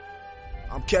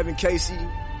I'm Kevin Casey.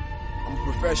 I'm a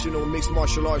professional mixed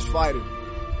martial arts fighter.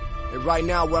 And right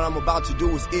now what I'm about to do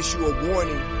is issue a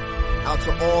warning out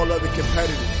to all other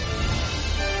competitors.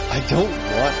 I don't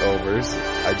want overs.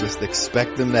 I just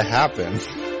expect them to happen.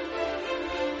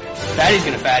 Fatty's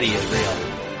gonna fatty is real.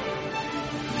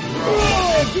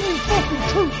 Oh, give me fucking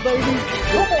truth, baby.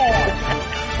 Come on.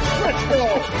 Let's go.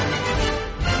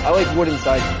 I like wood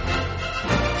inside.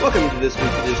 Welcome to this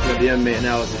week's edition of the MMA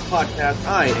Analysis Podcast.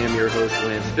 I am your host,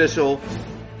 Lance Fishel,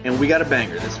 and we got a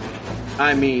banger this week.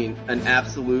 I mean, an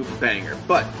absolute banger.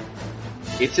 But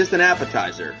it's just an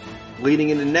appetizer leading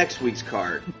into next week's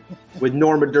card with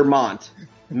Norma Dermont,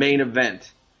 main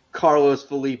event, Carlos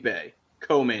Felipe,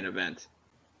 co-main event.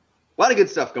 A lot of good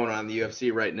stuff going on in the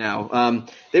UFC right now.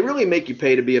 They really make you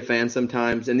pay to be a fan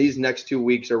sometimes, and these next 2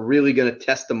 weeks are really going to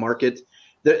test the market.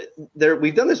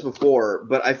 We've done this before,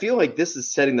 but I feel like this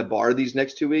is setting the bar these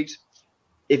next 2 weeks.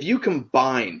 If you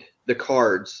combined the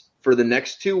cards for the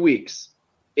next 2 weeks,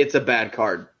 it's a bad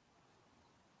card.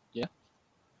 Yeah.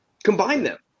 Combine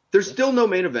them. There's still no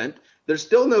main event. There's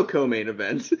still no co-main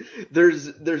event. There's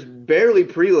barely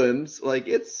prelims. Like,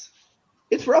 it's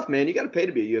rough, man. You got to pay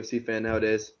to be a UFC fan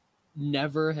nowadays.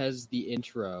 Never has the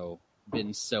intro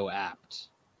been so apt.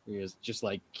 Because just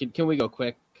like, can we go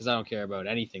quick? Because I don't care about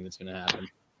anything that's going to happen.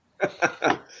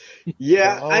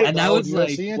 Yeah. And that was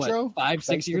like, intro? what,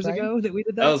 5-6 years ago that we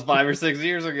did that? That was 5 or 6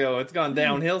 years ago. It's gone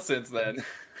downhill since then.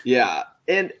 Yeah.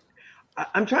 And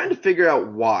I'm trying to figure out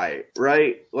why,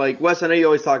 right? Like, Wes, I know you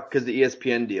always talk because of the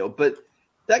ESPN deal, but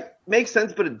that makes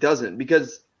sense, but it doesn't,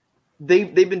 because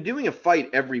they've been doing a fight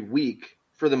every week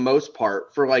for the most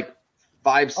part for like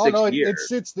 5-6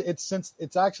 years.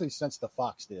 It's actually since the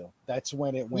Fox deal. That's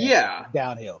when it went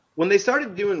downhill. When they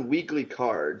started doing weekly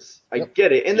cards, I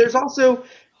get it. And there's also,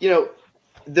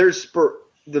 there's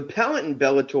the talent in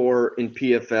Bellator and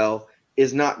PFL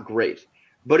is not great.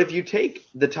 But if you take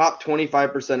the top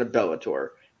 25% of Bellator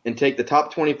and take the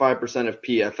top 25% of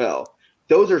PFL,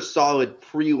 those are solid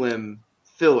prelim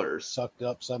fillers. Sucked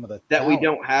up some of the that talent. we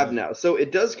don't have now. So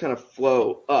it does kind of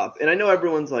flow up. And I know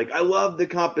everyone's like, I love the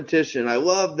competition. I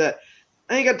love that.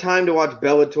 I ain't got time to watch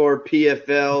Bellator,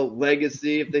 PFL,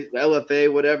 Legacy, if they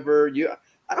LFA, whatever.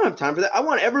 I don't have time for that. I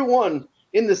want everyone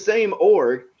in the same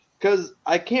org, because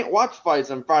I can't watch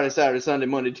fights on Friday, Saturday, Sunday,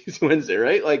 Monday, Tuesday, Wednesday,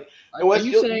 right? Like,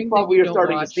 you probably are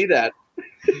starting to see that.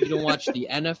 You don't watch the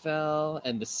NFL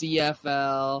and the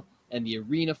CFL and the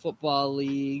Arena Football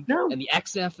League and the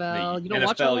XFL. You don't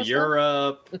watch all that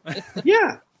Europe.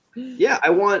 Yeah. I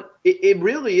want it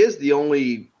really is the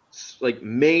only like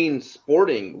main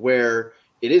sporting where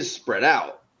it is spread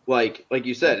out. Like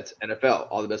you said, it's NFL,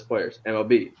 all the best players,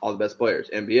 MLB, all the best players,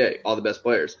 NBA, all the best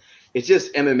players. It's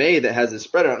just MMA that has it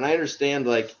spread out. And I understand,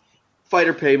 like,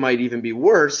 fighter pay might even be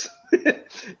worse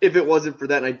if it wasn't for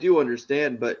that. And I do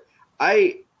understand. But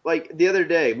like the other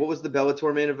day, what was the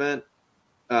Bellator main event?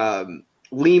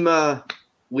 Lima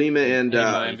and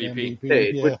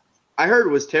MVP. Which I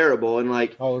heard was terrible. And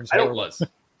like,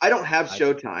 I don't have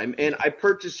Showtime, and I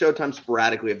purchase Showtime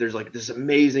sporadically if there's like this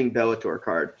amazing Bellator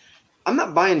card. I'm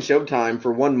not buying Showtime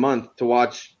for 1 month to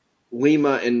watch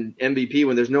Lima and MVP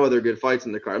when there's no other good fights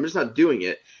in the card. I'm just not doing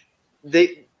it.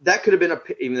 That could have been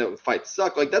even though the fight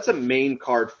sucked, like that's a main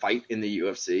card fight in the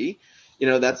UFC.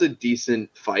 That's a decent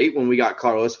fight when we got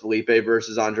Carlos Felipe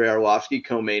versus Andrei Arlovsky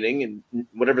co-maining and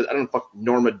whatever. I don't know what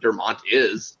Norma Dermont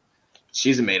is.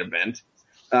 She's a main event.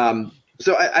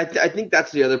 So I think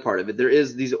that's the other part of it. There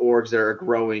is these orgs that are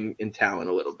growing in talent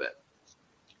a little bit.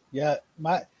 Yeah.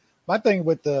 My thing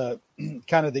with the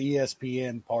kind of the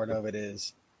ESPN part of it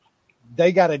is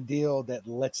they got a deal that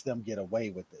lets them get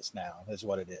away with this now, is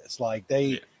what it is. Like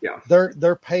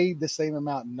they're paid the same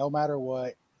amount no matter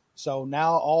what. So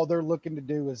now all they're looking to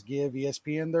do is give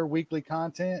ESPN their weekly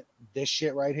content, this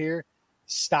shit right here,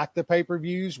 stock the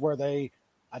pay-per-views where they,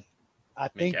 I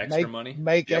think,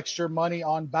 make extra money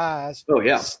on buys. Oh,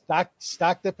 yeah.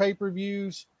 Stock the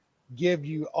pay-per-views, give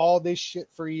you all this shit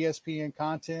for ESPN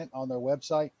content on their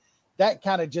website. That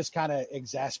kind of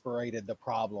exasperated the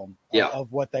problem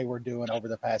of what they were doing over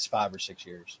the past 5 or 6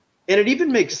 years. And it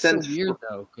even makes sense. So weird,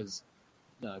 though, because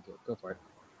go for it.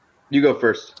 You go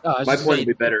first. My point would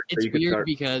be better. It's weird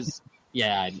because,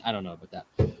 I don't know about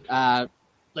that.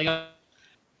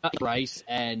 Bryce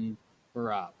and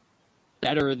Marab,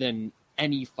 better than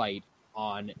any fight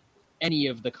on any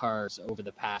of the cards over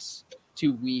the past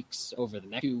 2 weeks, over the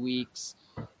next 2 weeks,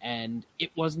 and it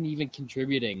wasn't even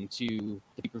contributing to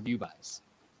the pay-per-view buys.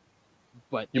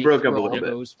 But you broke up a little bit.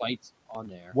 Those fights on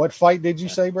there. What fight did you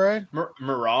say, Brad?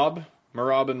 Marab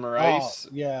and Marais. Oh,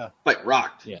 yeah. Fight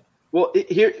rocked. Yeah. Well,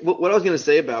 here, what I was going to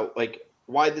say about like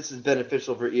why this is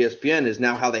beneficial for ESPN is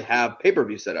now how they have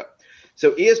pay-per-view set up.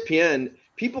 So ESPN,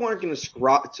 people aren't going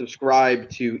to subscribe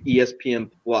to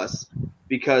ESPN Plus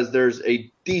because there's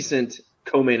a decent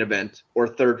co-main event or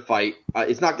third fight.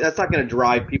 That's not going to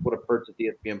drive people to purchase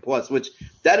ESPN Plus, which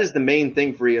that is the main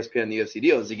thing for ESPN and the UFC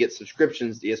deal is to get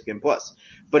subscriptions to ESPN Plus.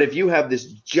 But if you have this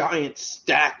giant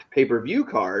stacked pay-per-view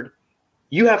card,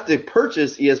 you have to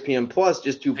purchase ESPN Plus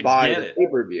just to buy the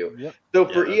pay-per-view. Yep. So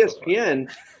for ESPN,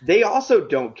 they also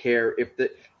don't care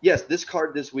if this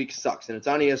card this week sucks and it's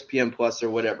on ESPN Plus or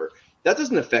whatever. That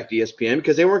doesn't affect ESPN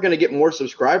because they weren't going to get more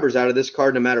subscribers out of this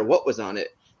card no matter what was on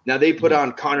it. Now they put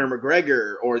on Conor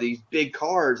McGregor or these big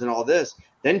cards and all this.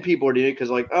 Then people are doing it because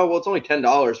like, oh, well, it's only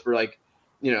 $10 for like,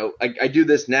 I do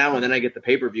this now and then I get the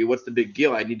pay-per-view. What's the big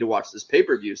deal? I need to watch this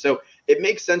pay-per-view. So it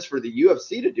makes sense for the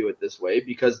UFC to do it this way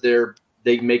because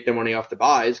they make their money off the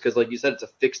buys because, like you said, it's a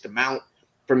fixed amount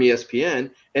from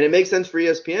ESPN. And it makes sense for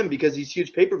ESPN because these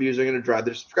huge pay-per-views are going to drive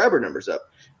their subscriber numbers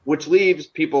up, which leaves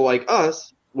people like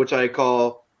us, which I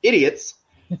call idiots,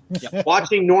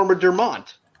 watching Norma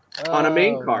Dermont on a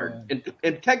main card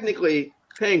and technically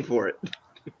paying for it.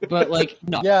 But, like,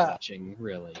 not watching,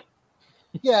 really.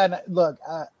 Yeah, and look,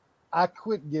 I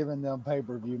quit giving them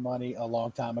pay-per-view money a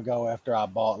long time ago after I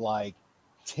bought, like,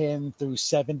 10 through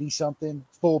 70 something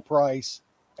full price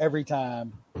every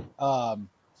time.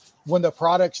 When the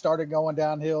product started going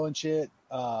downhill and shit,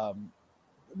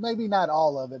 maybe not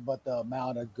all of it, but the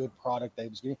amount of good product they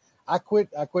was getting, I quit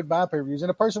buying pay-per-views.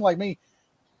 And a person like me,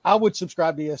 I would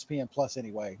subscribe to ESPN Plus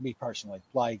anyway, me personally,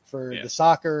 like for the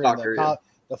soccer and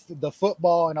the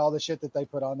football and all the shit that they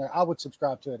put on there. I would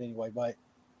subscribe to it anyway, but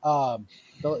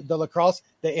the lacrosse,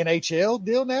 the NHL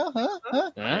deal now, huh?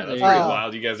 Yeah, that's pretty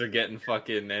wild. You guys are getting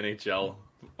fucking NHL,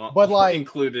 but like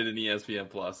included in ESPN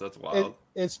Plus. That's wild.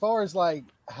 As far as like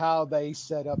how they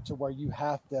set up to where you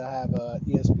have to have a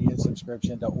ESPN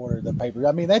subscription to order the paper.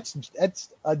 I mean, that's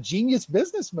a genius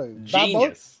business move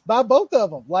by both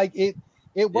of them. Like it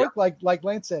worked. Like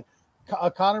Lance said.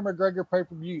 A Conor McGregor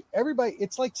pay-per-view, everybody,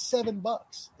 it's like $7.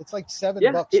 It's like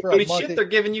 $7 for a month. Shit, they're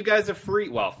giving you guys a free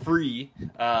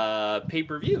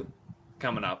pay-per-view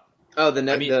coming up. Oh,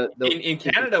 in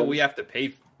Canada we have to pay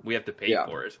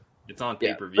for it. It's on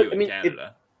pay-per-view in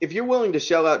Canada. If you're willing to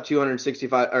shell out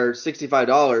 $265 or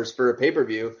 $65 for a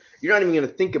pay-per-view, you're not even going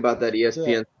to think about that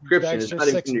ESPN subscription. It's not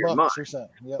even in your mind.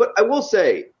 Yep. But I will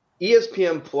say,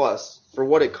 ESPN Plus, for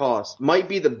what it costs, might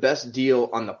be the best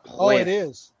deal on the planet. Oh, it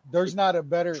is. There's not a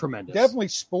better. Tremendous. Definitely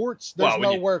sports. There's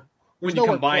nowhere. When you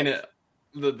combine it,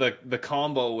 the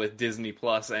combo with Disney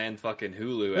Plus and fucking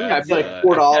Hulu, it's like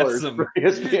 $4 for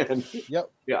ESPN.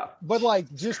 Yep. Yeah. But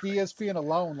like just ESPN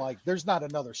alone, like there's not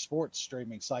another sports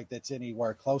streaming site that's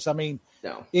anywhere close. I mean,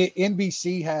 no.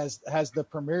 NBC has the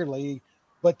Premier League,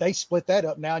 but they split that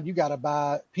up now. You got to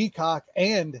buy Peacock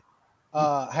and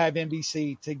have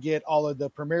NBC to get all of the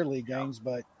Premier League games.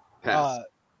 But that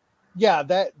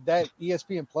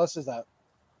ESPN Plus is a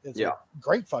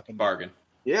great fucking bargain.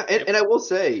 Yeah, and I will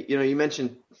say, you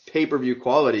mentioned pay-per-view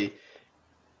quality.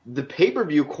 The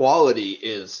pay-per-view quality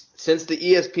is, since the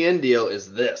ESPN deal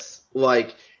is this,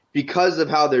 like, because of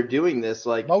how they're doing this,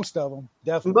 like most of them,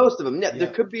 definitely. Most of them, yeah. There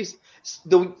could be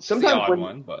sometimes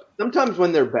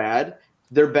when they're bad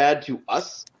to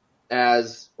us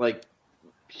as like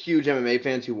huge MMA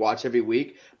fans who watch every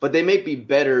week, but they may be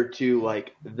better to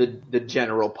like the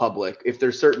general public. If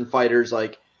there's certain fighters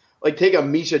like take a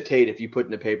Misha Tate, if you put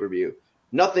in a pay-per-view,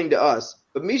 nothing to us,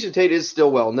 but Misha Tate is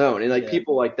still well known, and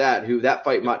people like that who that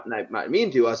fight might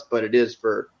mean to us, but it is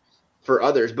for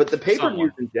others. But the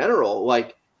pay-per-views in general,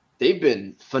 like they've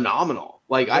been phenomenal.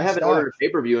 Like I haven't ordered a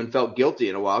pay-per-view and felt guilty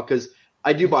in a while because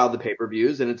I do buy all the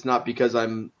pay-per-views, and it's not because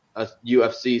I'm a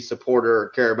UFC supporter or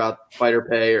care about fighter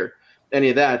pay or any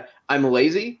of that. I'm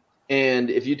lazy, and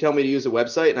if you tell me to use a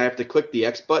website and I have to click the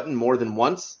X button more than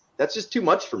once, that's just too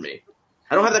much for me.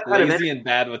 I don't have that kind of lazy and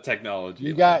bad with technology.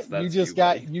 You got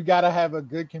to have a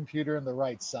good computer and the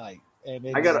right site. And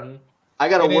I got a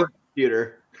work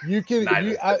computer. You can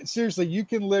seriously, you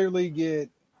can literally get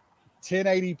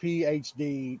 1080p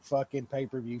HD fucking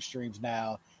pay-per-view streams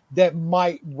now that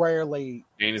might rarely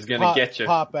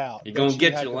pop out. He's gonna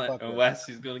get you, Wes.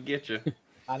 He's gonna get you.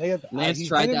 Lance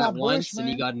tried that once, and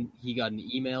he got an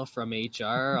email from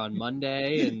HR on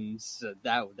Monday, and so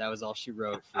that was all she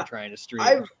wrote for trying to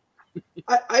stream.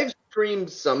 I've streamed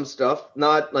some stuff,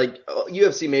 not like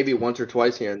UFC maybe once or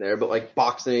twice here and there, but like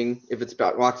boxing, if it's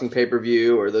about boxing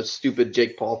pay-per-view or those stupid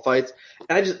Jake Paul fights,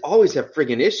 and I just always have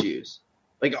friggin' issues.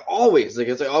 Like always, like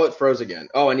it's like, oh, it froze again.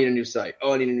 Oh, I need a new site.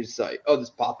 Oh, this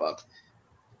pop-up.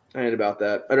 I ain't about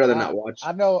that. I'd rather not watch.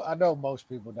 I know most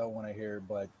people don't want to hear,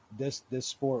 but this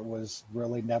sport was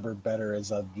really never better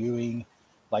as a viewing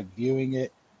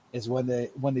it is when the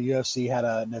UFC had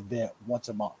an event once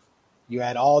a month. You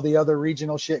had all the other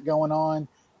regional shit going on,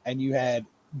 and you had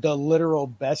the literal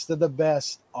best of the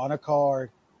best on a card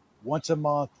once a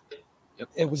month. Yep.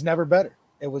 It was never better.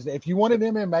 It was, if you wanted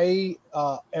MMA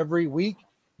every week,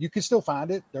 you could still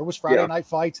find it. There was Friday night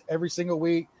fights every single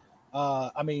week.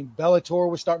 Bellator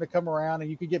was starting to come around,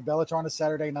 and you could get Bellator on a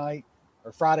Saturday night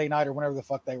or Friday night or whenever the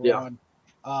fuck they were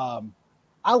on.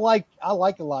 I like a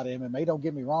lot of MMA. Don't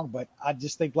get me wrong, but I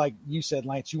just think, like you said,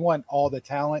 Lance, you want all the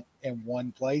talent in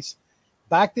one place.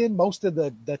 Back then, most of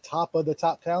the top of the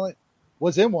top talent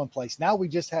was in one place. Now we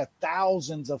just have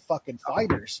thousands of fucking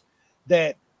fighters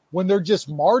that, when they're just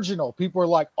marginal, people are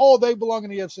like, "Oh, they belong in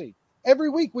the UFC." Every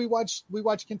week we watch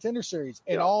Contender Series,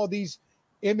 and all these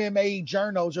MMA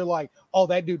journos are like, "Oh,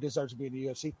 that dude deserves to be in the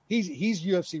UFC. He's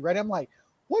UFC ready." I'm like,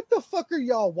 what the fuck are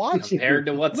y'all watching? Compared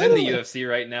to what's in the UFC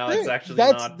right now, it's actually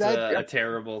not a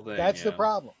terrible thing. That's the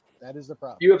problem. That is the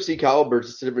problem. UFC caliber is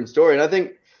just a different story. And I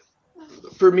think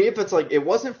for me, if it's like it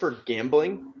wasn't for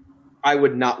gambling, I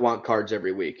would not want cards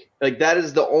every week. Like, that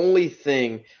is the only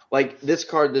thing. Like, this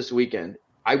card this weekend,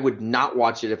 I would not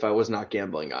watch it if I was not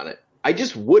gambling on it. I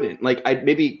just wouldn't. Like,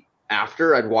 maybe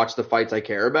after I'd watch the fights I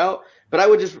care about, but I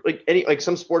would just like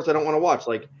some sports I don't want to watch.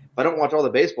 Like, if I don't watch all the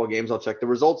baseball games, I'll check the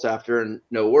results after and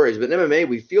no worries. But in MMA,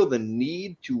 we feel the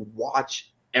need to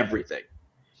watch everything.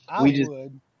 I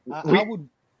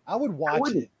would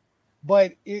watch it,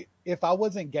 but if I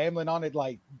wasn't gambling on it,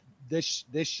 like this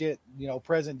shit,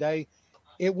 present day,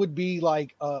 it would be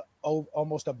like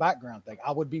almost a background thing.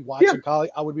 I would be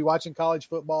watching college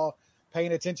football,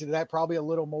 paying attention to that probably a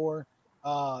little more.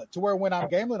 To where when I'm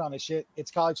gambling on this shit,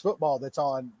 it's college football that's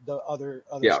on the other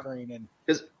screen. And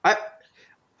because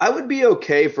I would be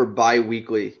okay for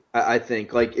bi-weekly. I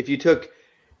think, like, if you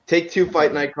take 2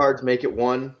 fight night cards, make it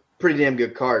one, pretty damn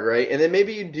good card, right? And then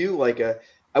maybe you do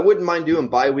I wouldn't mind doing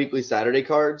bi-weekly Saturday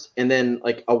cards, and then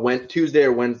like a Tuesday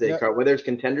or Wednesday card, whether it's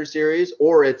Contender Series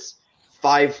or it's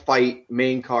 5 fight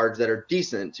main cards that are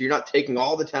decent. So you're not taking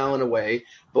all the talent away.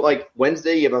 But like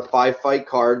Wednesday, you have a 5 fight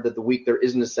card that the week there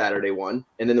isn't a Saturday one.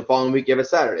 And then the following week you have a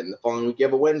Saturday, and the following week you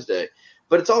have a Wednesday.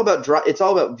 But it's all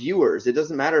about viewers. It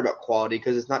doesn't matter about quality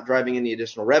because it's not driving any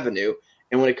additional revenue.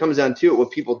 And when it comes down to it,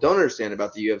 what people don't understand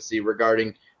about the UFC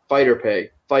regarding fighter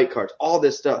pay, fight cards, all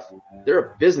this stuff, they're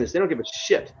a business. They don't give a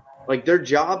shit. Like, their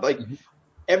job, like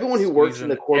everyone who works in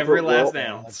the corporate every last world,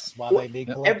 ounce. that's why they need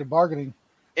collective bargaining.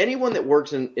 Anyone that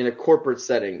works in a corporate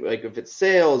setting, like if it's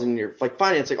sales and you're like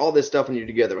finance, like all this stuff when you're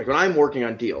together, like when I'm working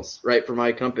on deals, right, for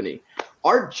my company,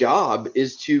 our job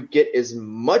is to get as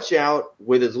much out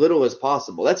with as little as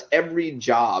possible. That's every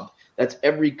job. That's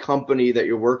every company that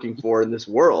you're working for in this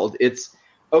world. It's,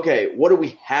 okay, what do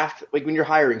we have to, like when you're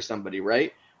hiring somebody,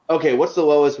 right? Okay, what's the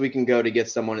lowest we can go to get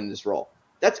someone in this role?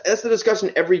 That's the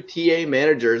discussion every TA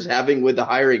manager is having with the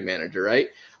hiring manager, right?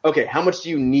 Okay, how much do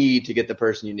you need to get the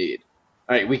person you need?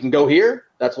 All right, we can go here.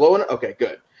 That's low enough. Okay,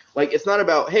 good. Like, it's not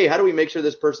about, hey, how do we make sure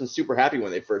this person's super happy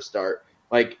when they first start?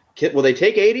 Like, will they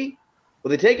take 80? Will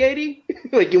they take 80?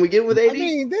 Like, can we get with 80? I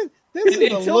mean, this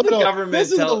is a little different.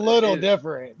 This is a little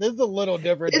different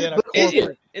than a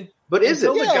corporate. But is it?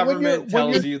 Until the government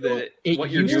tells you that what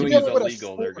you're doing is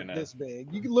illegal, they're going to. This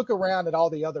big. You can look around at all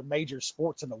the other major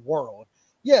sports in the world.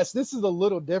 Yes, this is a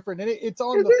little different, and it's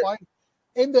on the fight.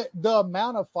 And the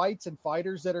amount of fights and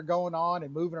fighters that are going on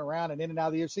and moving around and in and out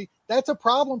of the UFC, that's a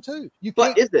problem too. You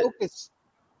can't focus.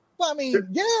 Well, I mean,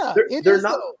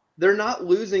 they're not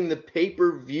losing the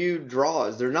pay-per-view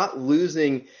draws. They're not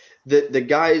losing the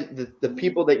guys, the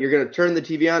people that you're going to turn the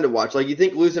TV on to watch. Like, you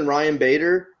think losing Ryan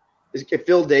Bader,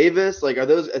 Phil Davis, like,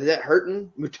 is that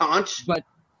hurting Mutanch? But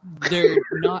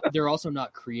they're also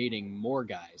not creating more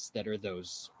guys that are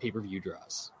those pay-per-view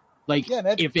draws. Like,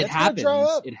 if it happens,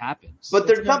 it happens. But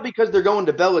they're not because they're going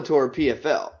to Bellator or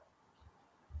PFL.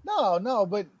 No,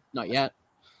 but not yet.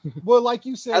 Well, like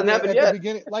you said at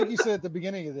the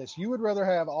beginning of this, you would rather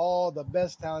have all the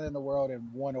best talent in the world in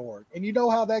one org. And you know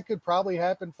how that could probably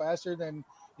happen faster than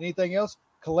anything else?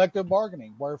 Collective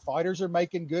bargaining, where fighters are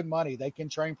making good money, they can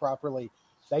train properly,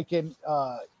 they can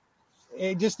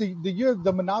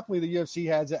the monopoly the UFC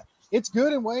has. It's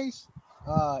good in ways,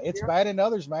 it's bad in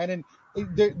others, man. And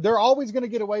they're always going to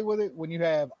get away with it when you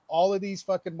have all of these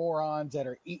fucking morons that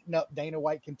are eating up Dana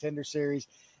White Contender Series,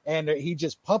 and he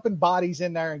just pumping bodies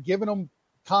in there and giving them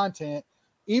content.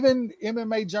 Even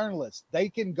MMA journalists, they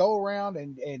can go around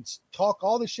and talk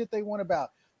all the shit they want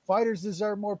about fighters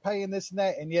deserve more pay and this and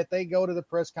that. And yet they go to the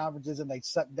press conferences and they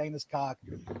suck Dana's cock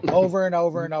over and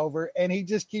over and over. And he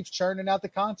just keeps churning out the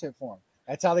content for them.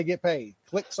 That's how they get paid.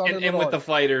 Clicks on and with the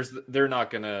fighters, they're not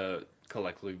going to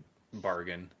collectively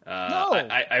bargain. No.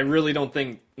 I really don't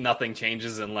think nothing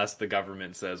changes unless the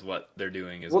government says what they're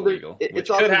doing is illegal, which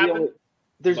could happen.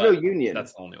 There's no union.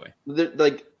 That's the only way.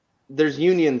 There's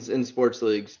unions in sports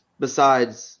leagues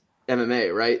besides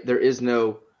MMA, right? There's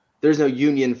no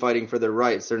union fighting for their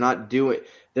rights. They're not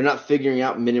figuring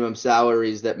out minimum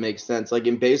salaries that make sense. Like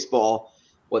in baseball,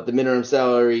 the minimum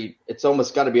salary, it's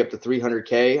almost got to be up to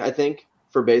 $300K, I think,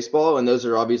 for baseball, and those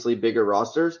are obviously bigger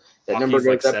rosters. That number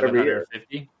goes up every year.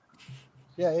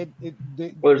 Yeah,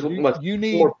 there's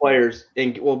more players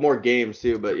and more games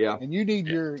too, but yeah. And you need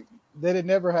that'd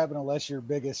never happen unless your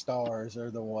biggest stars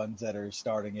are the ones that are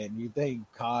starting it. And you think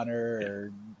Connor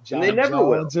or John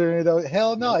Jones or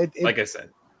hell no. Like I said,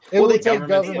 it will take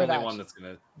government the only one that's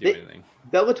going to do anything.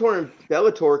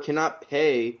 Bellator cannot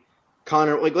pay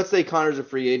Connor. Like, let's say Connor's a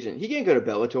free agent, he can't go to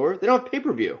Bellator. They don't have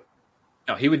pay-per-view.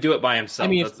 No, he would do it by himself. I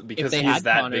mean, because he's had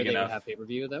that Connor, big they enough. would have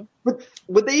pay-per-view though. But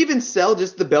would they even sell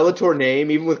just the Bellator name,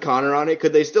 even with Connor on it?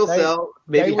 Could they still sell?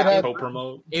 Maybe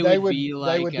co-promote. It would be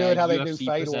like they would do it how UFC they do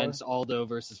Fedor. presents Aldo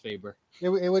versus Faber.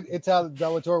 It's how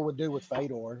Bellator would do with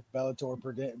Fedor.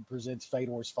 Bellator presents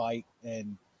Fedor's fight,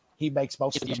 and he makes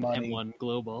most of the money. M1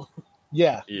 Global.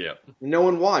 Yeah. No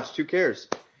one watched. Who cares?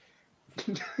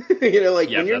 When you're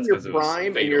in your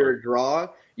prime and you're a draw,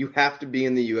 you have to be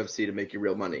in the UFC to make your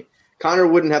real money. Connor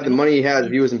wouldn't have the money he has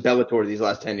if he was in Bellator these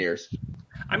last 10 years.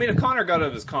 I mean, if Connor got out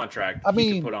of his contract,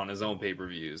 he could put on his own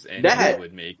pay-per-views, and he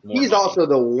would make more He's money. also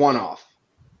the one-off.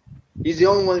 He's the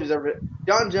only one who's ever –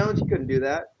 John Jones, he couldn't do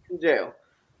that. In jail.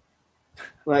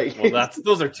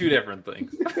 Those are two different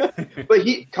things. But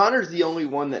Connor's the only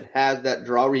one that has that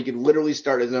draw where he could literally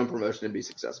start his own promotion and be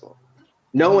successful.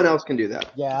 No one else can do that.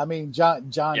 Yeah, I mean,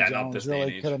 John Jones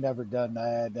really could have never done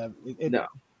that. No.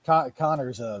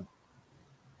 Connor's a –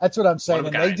 that's what I'm saying.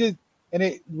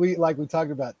 And we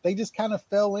talked about, they just kind of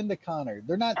fell into Connor.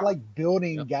 They're not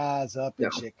building guys up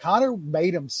and shit. Connor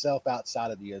made himself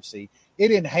outside of the UFC. It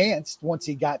enhanced once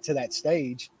he got to that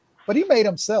stage, but he made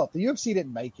himself. The UFC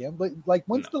didn't make him. But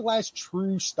when's the last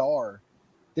true star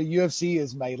the UFC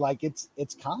has made?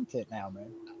 It's content now,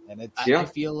 man. And I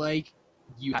feel like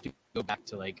you have to go back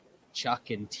to Chuck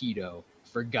and Tito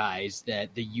for guys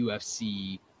that the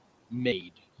UFC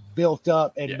made. Built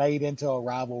up and made into a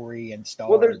rivalry and stars.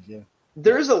 Well,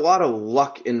 there's a lot of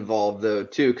luck involved, though,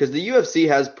 too, because the UFC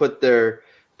has put their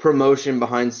promotion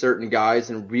behind certain guys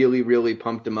and really, really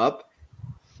pumped them up.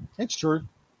 It's true.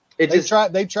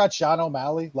 They've tried Sean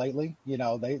O'Malley lately.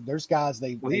 There's guys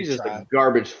he's just a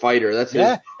garbage fighter. That's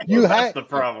that's the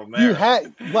problem. There. You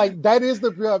had that is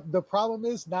the problem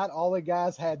is not all the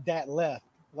guys had that left.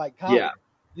 Connor.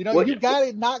 You got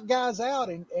to knock guys out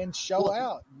and show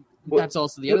out. That's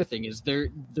also the other thing is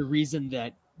the reason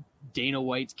that Dana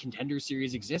White's Contender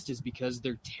Series exists is because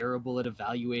they're terrible at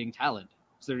evaluating talent.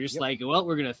 So they're just we're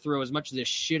going to throw as much of this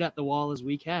shit at the wall as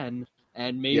we can,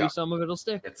 and maybe some of it'll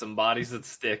stick. Get some bodies that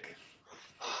stick.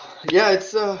 Yeah,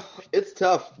 it's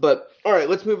tough. But all right,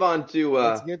 let's move on to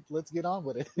let's get on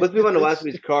with it. Let's move on to last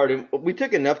week's card. And we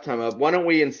took enough time up. Why don't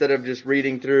we, instead of just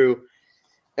reading through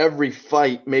every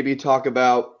fight, maybe talk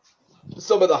about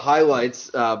some of the highlights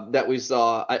that we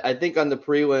saw. I think on the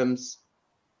prelims,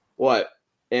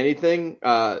 anything?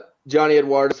 Johnny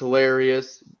Eduardo's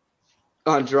hilarious.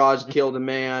 Andrade killed a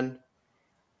man.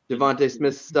 Devontae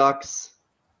Smith sucks.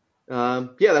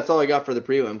 That's all I got for the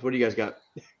prelims. What do you guys got?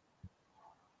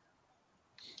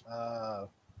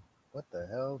 What the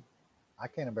hell? I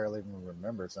can't barely even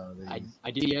remember some of these. I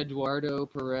did Eduardo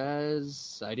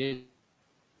Perez. I did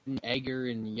Egger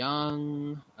and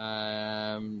Young.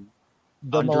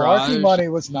 The Malarkey money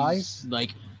was nice.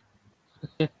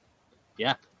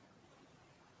 Yeah.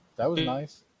 That was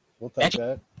nice. We'll take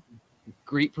that.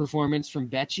 Great performance from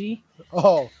Becci.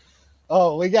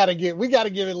 Oh, we gotta give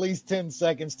at least 10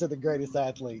 seconds to the greatest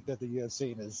athlete that the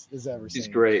UFC has ever seen. She's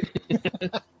great.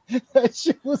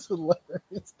 She was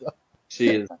hilarious.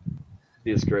 She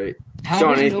is great.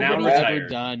 How's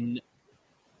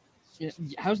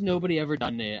nobody ever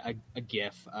done a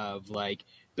GIF of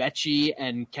Becci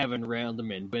and Kevin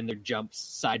Randleman when their jumps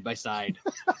side by side?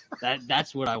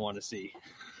 That's what I want to see.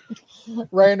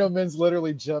 Randleman's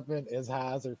literally jumping as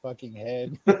high as her fucking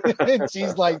head, and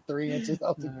she's 3 inches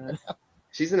off the ground.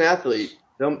 She's an athlete.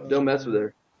 Don't mess with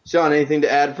her. Sean, anything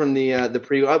to add from the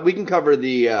pre? We can cover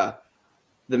the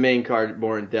main card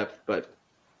more in depth, but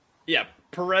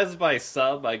Perez by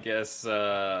sub, I guess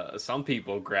some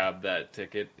people grabbed that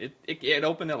ticket. It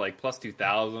opened at like plus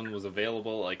 2,000, was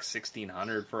available like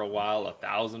 1,600 for a while,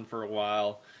 1,000 for a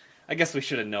while. I guess we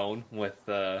should have known with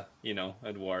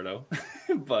Eduardo,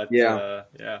 but yeah.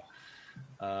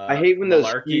 I hate when those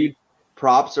skewed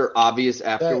props are obvious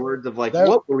afterwards.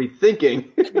 What were we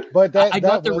thinking? But I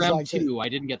got the round 2. I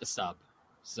didn't get the sub.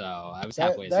 So I was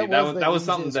halfway. That was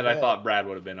something that I thought Brad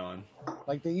would have been on.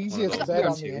 Like the easiest bet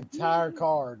on the entire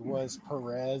card was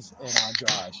Perez and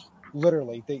Andrade.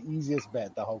 Literally the easiest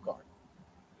bet the whole card.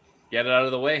 Get it out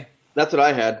of the way. That's what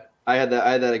I had. I had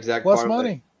that exact plus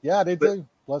money. Yeah, I did too.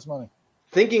 Plus money.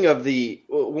 Thinking of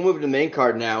we'll move to the main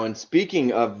card now. And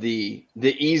speaking of the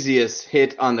easiest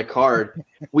hit on the card,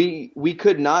 we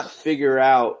could not figure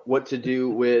out what to do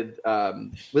with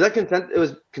was that consensus? It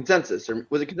was consensus, or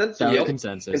was it consensus? Yep.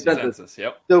 Consensus.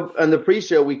 Yep. So on the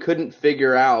pre-show, we couldn't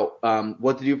figure out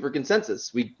what to do for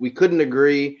consensus. We couldn't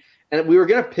agree, and we were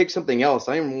gonna pick something else.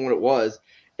 I don't even remember what it was.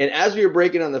 And as we were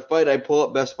breaking on the fight, I pull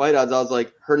up best fight odds. I was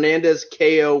like, Hernandez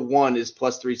KO 1 is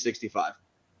plus 365.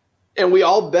 And we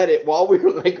all bet it while we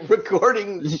were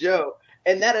recording the show.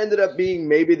 And that ended up being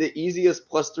maybe the easiest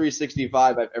plus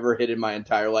 365 I've ever hit in my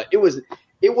entire life. It was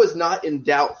not in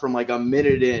doubt from a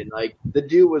minute in. The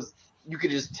dude you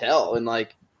could just tell. And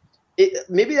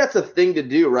maybe that's a thing to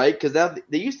do, right? Because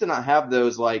they used to not have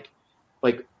those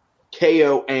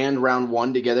KO and round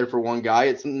 1 together for one guy.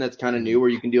 It's something that's kind of new where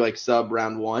you can do sub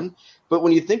round 1. But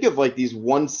when you think of these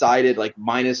one-sided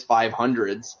minus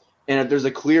 500s, and if there's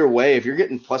a clear way, if you're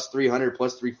getting plus 300,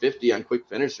 plus 350 on quick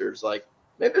finishers,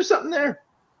 maybe there's something there.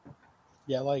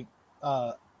 Yeah,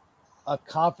 a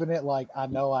confident, I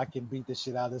know I can beat the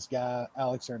shit out of this guy,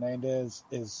 Alex Hernandez,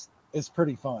 is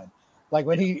pretty fun.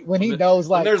 When he knows,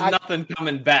 when there's nothing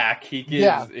coming back, he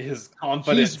gives his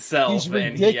confident self,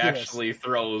 and he actually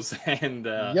throws and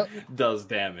does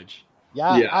damage.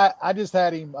 Yeah. I just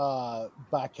had him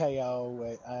by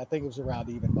KO. I think it was around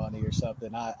even money or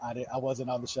something. I wasn't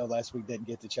on the show last week, didn't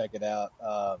get to check it out.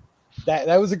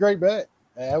 That was a great bet.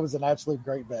 That was an absolute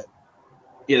great bet.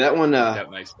 Yeah, that one.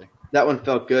 Nicely. That one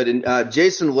felt good. And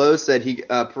Jason Lowe said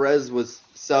Perez was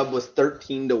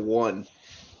 13-1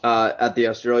 at the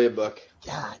Australia book.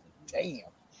 God damn!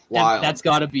 Wild. That's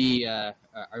got to be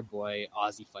our boy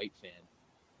Aussie Fight Fan.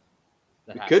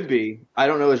 It could be. I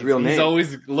don't know his real name. He's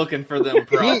always looking for them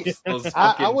props. Those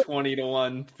fucking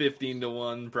 20-1,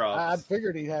 15-1 props. I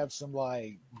figured he'd have some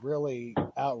really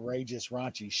outrageous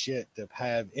raunchy shit to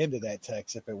have into that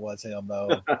text if it was him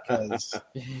though, because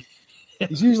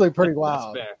he's usually pretty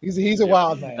wild. He's a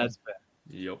wild man. That's fair.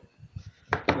 Yep.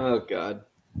 Oh God.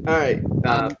 All right.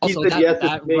 Also,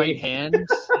 that right hand,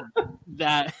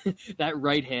 that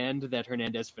right hand that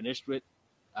Hernandez finished with.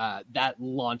 That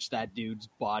launched that dude's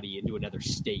body into another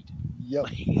state. Yep.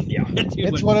 Yeah.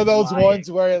 It's one of those ones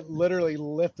where it literally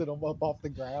lifted him up off the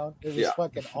ground. It was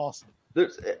fucking awesome.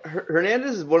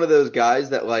 Hernandez is one of those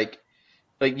guys that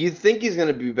you think he's going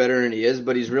to be better than he is,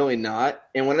 but he's really not.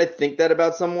 And when I think that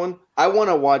about someone, I want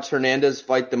to watch Hernandez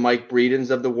fight the Mike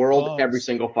Breedens of the world every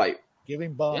single fight. Give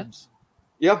him bums.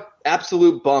 Yep.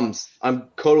 Absolute bums. I'm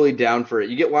totally down for it.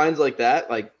 You get lines like that,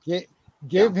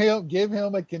 Give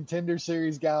him a contender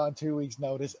series guy on 2 weeks'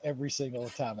 notice every single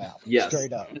time out. Yes.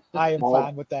 Straight up. I am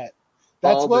fine with that.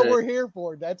 That's what we're here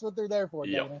for. That's what they're there for,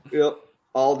 Dana. Yep.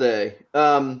 All day.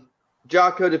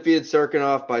 Jocko defeated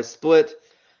Serkinov by split.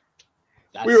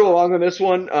 We were along on this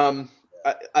one.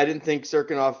 I didn't think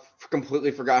Serkinov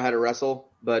completely forgot how to wrestle,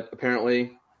 but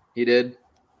apparently he did.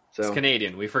 So it's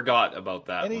Canadian. We forgot about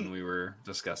that when we were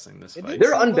discussing this fight.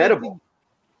 They're unbettable.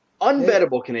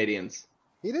 Unbettable Canadians.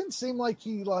 He didn't seem like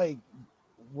he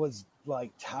was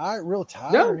tired, real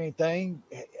tired or anything.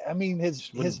 I mean,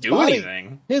 his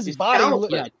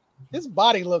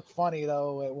body looked funny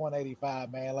though at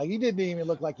 185, man. He didn't even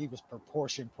look like he was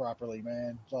proportioned properly,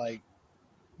 man.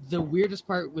 The weirdest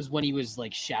part was when he was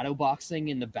shadow boxing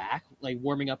in the back,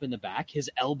 warming up in the back. His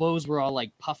elbows were all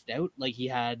puffed out, he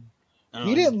had.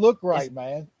 He didn't look right,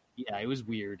 man. Yeah, it was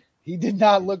weird. He did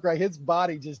not look right. His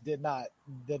body just did not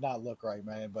look right,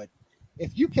 man. But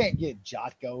if you can't get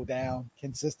Jotko down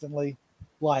consistently,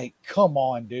 come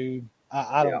on, dude.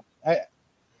 I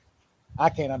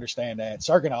can't understand that.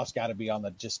 Serkinov's got to be on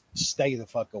just stay the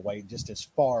fuck away, just as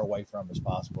far away from him as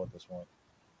possible at this point.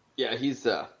 Yeah, he's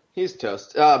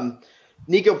toast.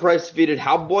 Nico Price defeated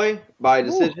Howboy by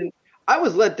decision. Ooh. I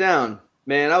was let down,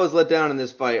 man. I was let down in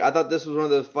this fight. I thought this was one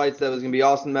of those fights that was going to be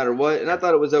awesome no matter what, and I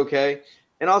thought it was okay.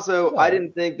 And also, I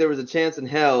didn't think there was a chance in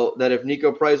hell that if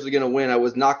Nico Price was going to win, I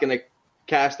was not going to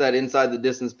cash that inside the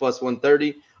distance plus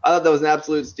 130. I thought that was an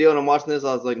absolute steal, and I'm watching this.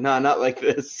 I was like, nah, not like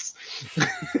this.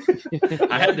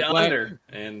 I had the under,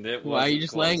 and it was. Why are you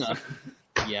just close. laying on?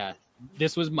 Yeah,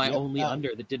 this was my only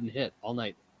under that didn't hit all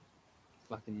night.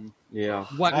 Fucking Yeah.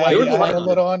 What? I Why had, are you I had laying a on?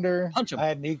 little under. Punch him. I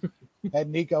had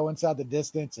Nico inside the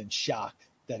distance and shocked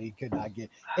that he could not get,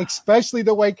 especially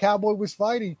the way Cowboy was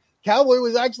fighting. Cowboy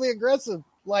was actually aggressive.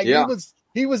 Like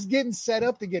he was getting set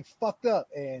up to get fucked up,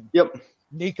 and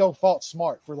Nico fought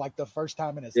smart for like the first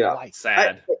time in his life.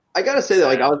 Sad. I gotta say that,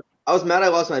 like, I was mad I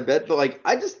lost my bet, but like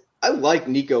I like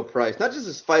Nico Price. Not just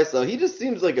his fights though. He just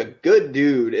seems like a good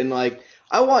dude, and like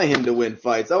I want him to win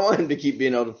fights. I want him to keep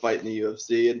being able to fight in the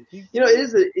UFC, and you know,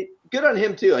 good on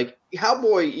him too. Like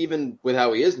Cowboy, even with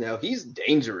how he is now, he's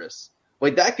dangerous.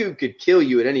 Like that dude could kill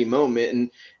you at any moment.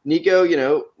 And Nico, you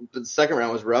know, the second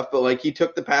round was rough, but like he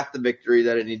took the path to victory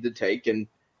that it needed to take, and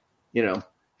you know,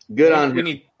 good on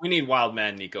him. We need Wild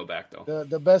Man Nico back though.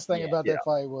 The best thing about that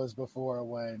fight was before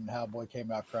when Howboy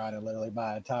came out crying, and literally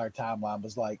my entire timeline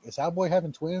was like, "Is Howboy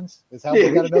having twins? Is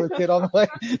Howboy got another kid on the way?"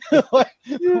 Like,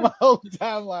 my whole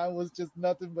timeline was just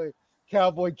nothing but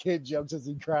Cowboy kid jokes as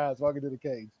he cries walking to the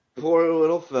cage. Poor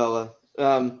little fella.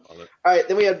 All right,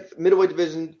 then we had middleweight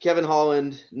division, Kevin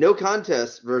Holland, no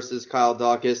contest versus Kyle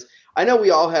Dawkins. I know we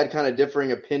all had kind of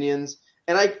differing opinions,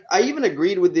 and I even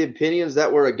agreed with the opinions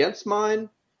that were against mine,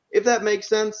 if that makes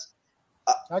sense.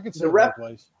 I could see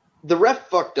the ref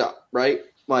fucked up, right?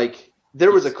 Like,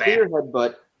 there was a clear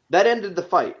headbutt that ended the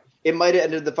fight. It might have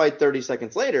ended the fight 30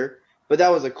 seconds later, but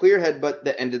that was a clear headbutt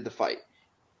that ended the fight.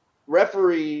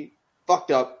 Referee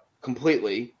fucked up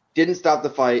completely, didn't stop the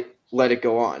fight, let it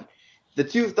go on. The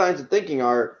two lines of thinking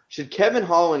are, should Kevin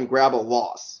Holland grab a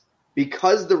loss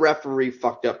because the referee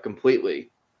fucked up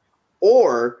completely?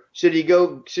 Or should he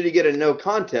get a no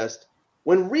contest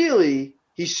when really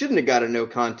he shouldn't have got a no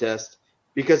contest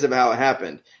because of how it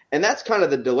happened? And that's kind of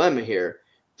the dilemma here.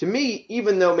 To me,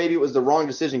 even though maybe it was the wrong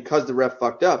decision because the ref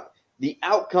fucked up, the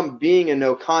outcome being a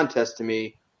no contest to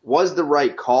me was the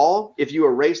right call if you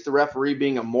erase the referee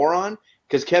being a moron,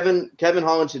 because Kevin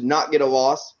Holland should not get a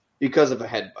loss because of a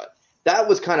headbutt. That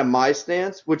was kind of my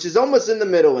stance, which is almost in the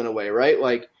middle in a way, right?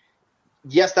 Like,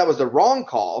 yes, that was the wrong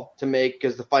call to make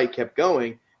because the fight kept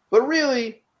going, but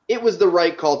really it was the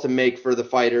right call to make for the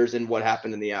fighters and what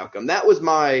happened in the outcome. That was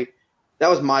my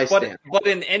stance. But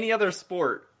in any other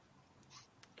sport,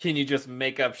 can you just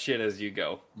make up shit as you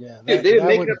go? Yeah,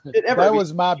 that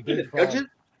was my big problem.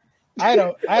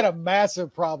 I had a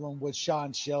massive problem with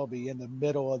Sean Shelby in the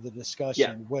middle of the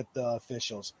discussion with the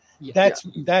officials. Yeah.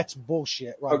 That's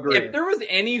bullshit, right? If there was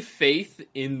any faith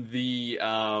in the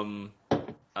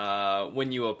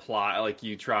when you apply, like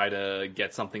you try to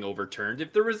get something overturned,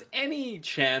 if there was any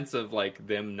chance of like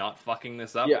them not fucking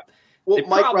this up, they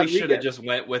probably should have just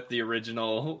went with the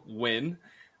original win.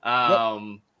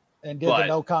 And did the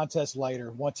no contest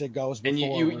later once it goes. And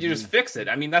you just fix it.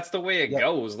 I mean, that's the way it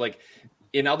goes. Like,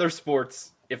 in other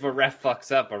sports, if a ref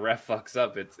fucks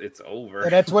up, it's over.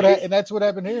 And that's what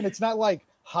happened here. And it's not like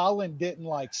Holland didn't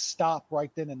like stop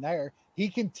right then and there. He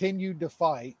continued to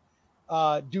fight.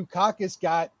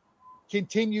 Dukakis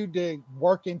continued to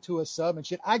work into a sub and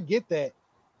shit. I get that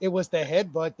it was the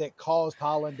headbutt that caused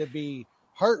Holland to be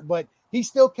hurt, but he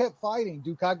still kept fighting.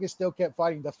 Dukakis still kept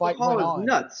fighting. The fight went on.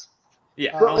 Nuts.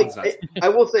 Yeah, nuts. I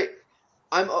will say,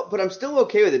 I'm still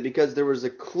okay with it because there was a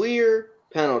clear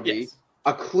penalty. Yes.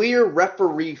 A clear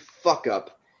referee fuck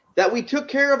up that we took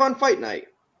care of on fight night.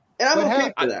 And I'm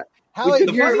okay for that. How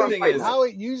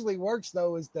it usually works,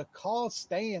 though, is the call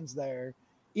stands there.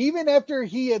 Even after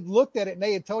he had looked at it and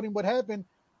they had told him what happened,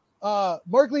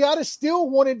 Mergliata still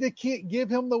wanted to give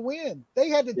him the win. They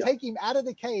had to take him out of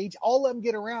the cage, all of them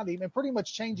get around him, and pretty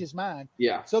much change his mind.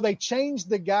 Yeah. So they changed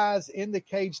the guys in the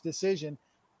cage decision.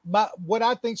 What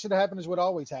I think should have happened is what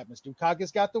always happens.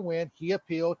 Dukakis got the win. He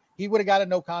appealed. He would have got a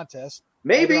no contest.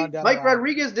 Maybe Mike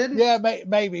Rodriguez didn't. Yeah,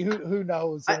 maybe. Who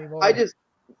knows anymore?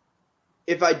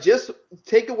 If I just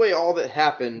take away all that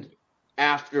happened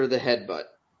after the headbutt,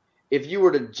 if you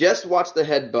were to just watch the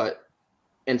headbutt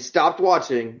and stopped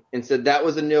watching and said that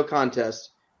was a no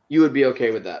contest, you would be okay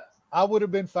with that. I would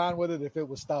have been fine with it if it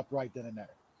was stopped right then and there.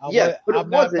 But it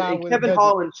wasn't. And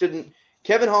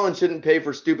Kevin Holland shouldn't pay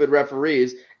for stupid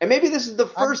referees. And maybe this is the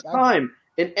first time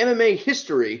in MMA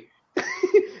history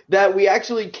that we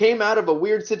actually came out of a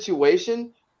weird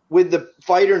situation with the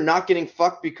fighter not getting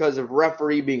fucked because of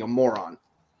referee being a moron.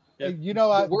 You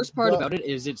know, the worst part about it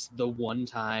is it's the one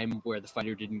time where the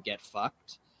fighter didn't get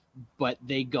fucked, but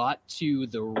they got to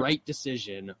the right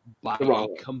decision by a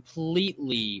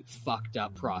completely fucked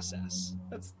up process.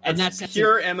 That's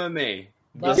pure MMA.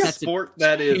 The sport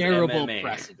that is MMA.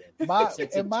 Precedent.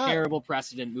 It's a terrible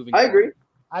precedent moving forward. I agree.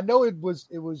 I know it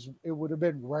would have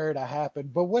been rare to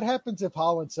happen, but what happens if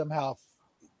Holland somehow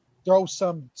throws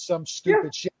some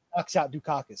stupid shit, knocks out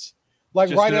Dukakis? Like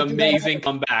just right an after amazing that,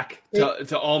 comeback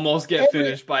to almost get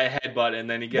finished by a headbutt, and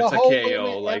then he gets a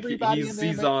KO. Like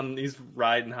he's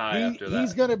riding high after that.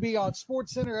 He's going to be on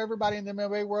Sports Center. Everybody in the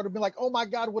MMA world will be like, "Oh my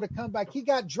God, what a comeback! He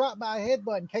got dropped by a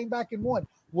headbutt and came back and won."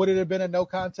 Would it have been a no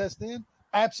contest then?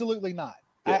 Absolutely not.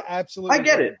 Yeah. Absolutely. I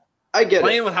get it.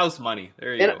 Playing with house money.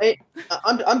 There you go.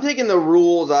 I'm taking the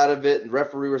rules out of it,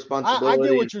 referee responsibility. I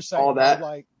get what you're saying. All that.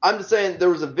 Like, I'm just saying there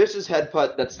was a vicious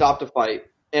headbutt that stopped a fight,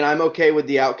 and I'm okay with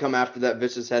the outcome after that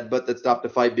vicious headbutt that stopped a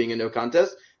fight being a no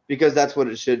contest because that's what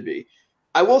it should be.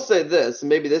 I will say this, and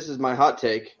maybe this is my hot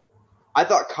take. I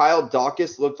thought Kyle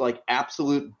Dawkins looked like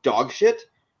absolute dog shit,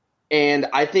 and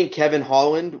I think Kevin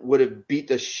Holland would have beat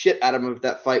the shit out of him if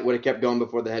that fight would have kept going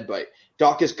before the headbutt.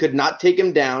 Dawkins could not take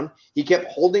him down. He kept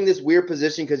holding this weird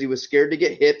position because he was scared to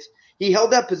get hit. He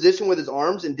held that position with his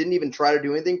arms and didn't even try to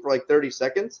do anything for like 30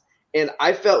 seconds. And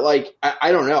I felt like,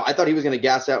 I don't know, I thought he was going to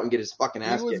gas out and get his fucking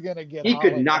ass kicked. He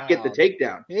could not get the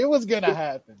takedown. It was going to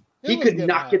happen. He could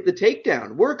not get the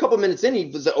takedown. We're a couple minutes in. He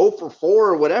was 0 for 4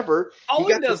 or whatever. He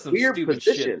does some weird stupid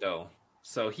shit, though.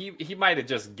 So he might have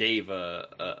just gave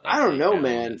a I don't know,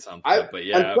 man. At some point, but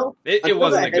yeah, it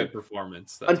wasn't a good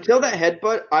performance. Until that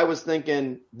headbutt, I was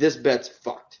thinking, this bet's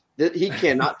fucked. He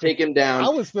cannot take him down.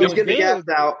 He's going to gas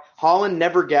out. Holland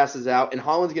never gasses out, and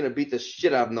Holland's going to beat the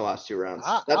shit out of him in the last 2 rounds.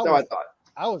 That's how I thought.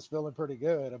 I was feeling pretty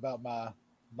good about my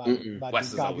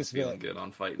Wes is always feeling good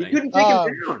on fight night. He couldn't take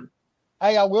him down.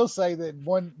 Hey, I will say that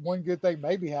one good thing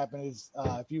maybe happened is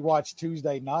if you watch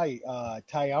Tuesday night,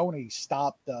 Tyone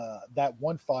stopped that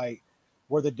one fight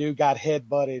where the dude got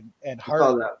headbutted and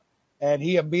hurt, and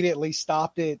he immediately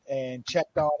stopped it and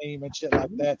checked on him and shit like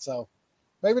that. So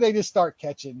maybe they just start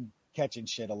catching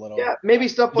shit a little. Yeah, maybe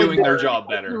stuff like doing their job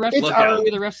better. The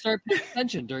refs start paying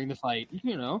attention during the fight.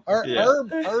 You know,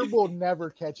 Herb will never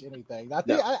catch anything. I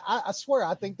think I swear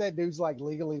I think that dude's like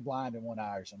legally blind in one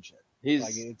eye or some shit.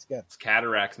 It's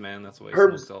cataracts, man. That's what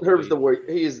Herb's the worst.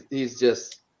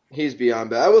 He's beyond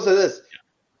bad. I will say this.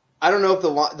 I don't know if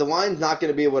the line's not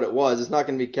going to be what it was. It's not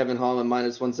going to be Kevin Holland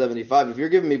minus 175. If you're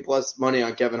giving me plus money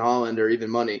on Kevin Holland or even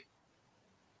money,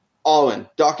 all in.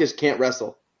 Dawkins can't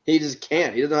wrestle. He just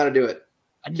can't. He doesn't know how to do it.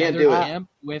 Can't do camp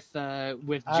with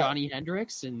Johnny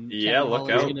Hendricks, and Kevin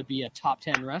Holland's going to be a top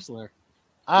 10 wrestler.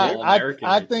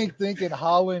 I think thinking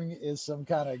Holland is some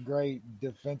kind of great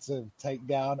defensive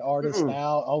takedown artist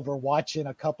now over watching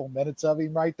a couple minutes of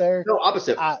him right there. No,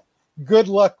 opposite. Good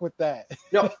luck with that.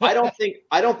 No, I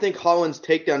don't think Holland's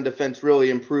takedown defense really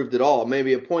improved at all.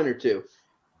 Maybe a point or two.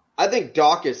 I think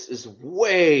Dawkins is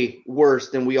way worse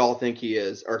than we all think he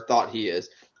is or thought he is.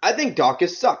 I think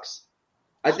Dawkins sucks.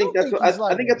 I think that's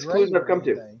clues I've come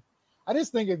to. I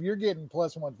just think if you're getting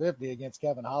plus 150 against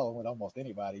Kevin Holland with almost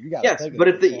anybody, you got to take it.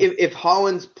 But if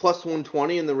Holland's plus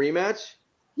 120 in the rematch,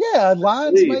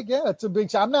 lines it's a big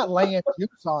shot. I'm not laying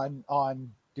juice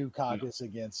on Dukakis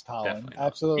against Holland.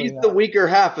 Absolutely, he's the weaker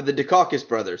half of the Dukakis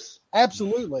brothers.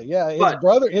 Absolutely, yeah.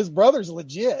 His brother's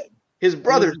legit. His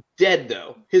brother's dead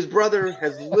though. His brother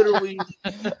has literally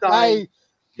died.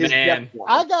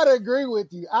 I gotta agree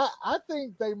with you. I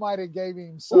think they might have gave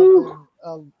him something.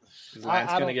 Is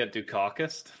Lance going to get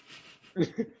Dukakis?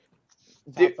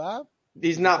 Top 5?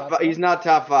 He's not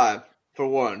top 5 for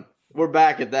one. We're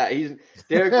back at that.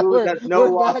 Derek Lewis has no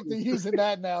loss. We're back to using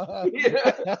that now. Huh?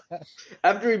 Yeah.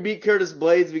 After we beat Curtis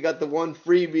Blades, we got the one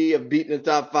freebie of beating a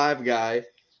top 5 guy.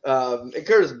 And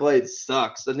Curtis Blades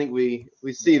sucks. I think we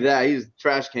see that. He's a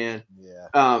trash can. Yeah.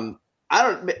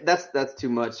 That's too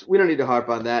much. We don't need to harp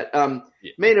on that.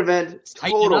 Main event, it's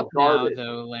tightening total up garbage. now,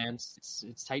 though, Lance.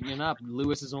 It's tightening up.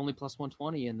 Lewis is only plus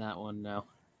 120 in that one now.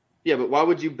 Yeah, but why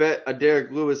would you bet a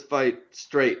Derek Lewis fight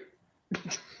straight?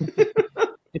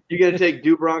 You gonna take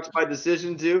Dubronx by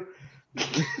decision too?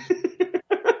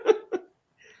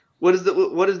 What is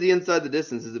the inside the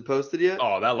distance? Is it posted yet?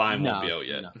 Oh, that line won't be out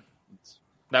yet. No.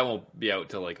 That won't be out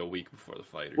till like a week before the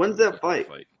fight. When's that fight?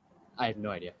 I have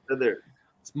no idea. There.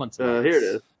 It's months. Here it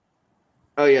is.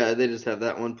 Oh yeah, they just have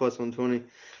that one plus 120.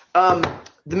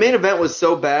 The main event was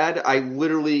so bad, I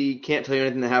literally can't tell you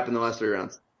anything that happened in the last 3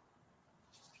 rounds.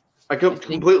 I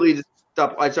completely just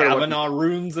stopped. Kavanaugh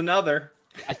ruins another.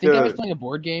 I think I was playing a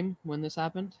board game when this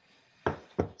happened.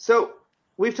 So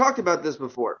we've talked about this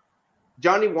before.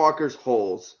 Johnny Walker's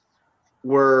holes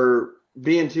were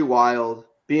being too wild,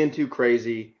 being too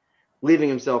crazy, leaving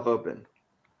himself open.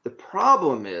 The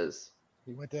problem is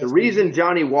the reason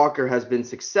Johnny Walker has been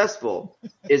successful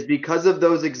is because of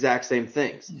those exact same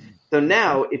things. So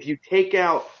now if you take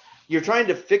out – you're trying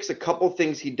to fix a couple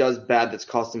things he does bad that's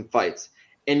cost him fights.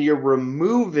 and you're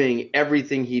removing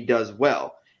everything he does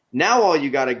well. Now all you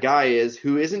got a guy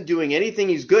who isn't doing anything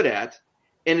he's good at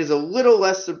and is a little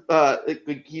less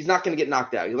he's not going to get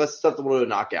knocked out. He's less susceptible to a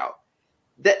knockout.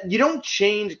 That you don't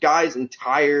change guys'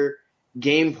 entire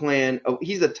game plan.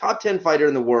 He's a top 10 fighter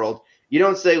in the world. You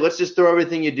don't say, let's just throw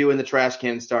everything you do in the trash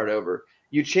can and start over.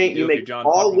 You change, you make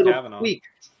all little tweaks.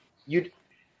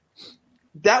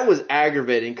 That was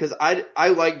aggravating because I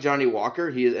like Johnny Walker.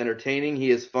 He is entertaining.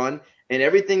 He is fun. And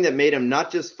everything that made him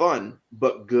not just fun,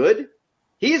 but good.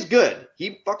 He is good.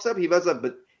 He fucks up. He fucks up.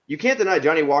 But you can't deny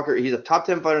Johnny Walker. He's a top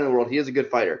 10 fighter in the world. He is a good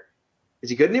fighter. Is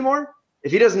he good anymore?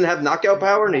 If he doesn't have knockout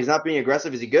power and he's not being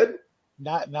aggressive, is he good?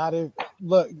 Not if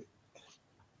look,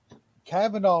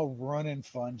 Kavanaugh running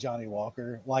fun Johnny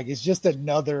Walker. Like, it's just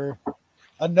another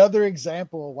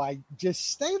example of why just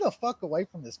stay the fuck away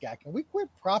from this guy. Can we quit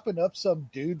propping up some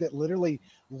dude that literally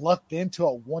lucked into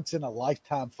a once in a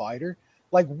lifetime fighter?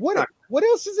 Like, what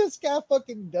else has this guy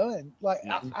fucking done? Like,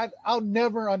 I'll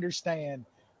never understand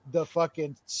the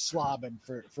fucking slobbing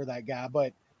for that guy.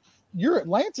 But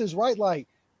Lance is right. Like,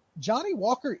 Johnny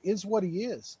Walker is what he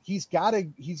is. He's got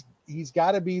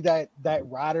to be that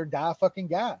ride or die fucking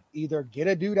guy. Either get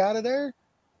a dude out of there,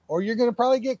 or you're going to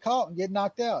probably get caught and get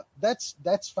knocked out.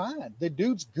 That's fine. The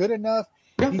dude's good enough.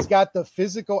 He's got the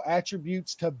physical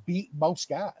attributes to beat most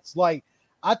guys. Like,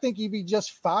 I think if he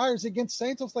just fires against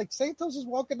Santos, like Santos is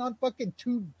walking on fucking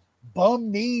two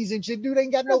bum knees and shit. Dude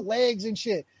ain't got no legs and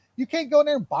shit. You can't go in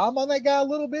there and bomb on that guy a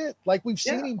little bit. Like, we've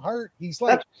seen him hurt. He's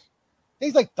like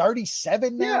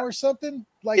 37 now or something.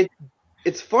 Like,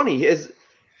 it's funny.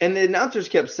 And the announcers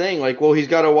kept saying, like, well, he's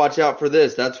got to watch out for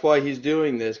this. That's why he's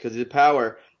doing this, because his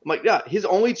power. I'm like, yeah, his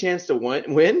only chance to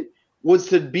win was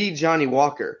to be Johnny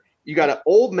Walker. You got an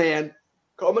old man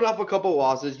coming off a couple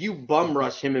losses. You bum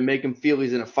rush him and make him feel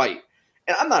he's in a fight.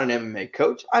 And I'm not an MMA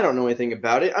coach. I don't know anything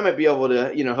about it. I might be able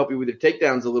to, help you with your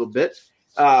takedowns a little bit.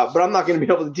 But I'm not going to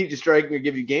be able to teach you striking or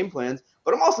give you game plans.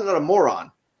 But I'm also not a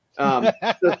moron.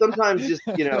 So sometimes just,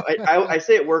 I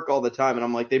say at work all the time, and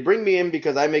I'm like, they bring me in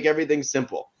because I make everything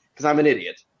simple because I'm an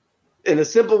idiot. And the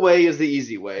simple way is the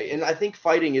easy way. And I think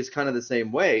fighting is kind of the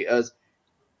same way. As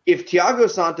if Thiago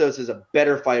Santos is a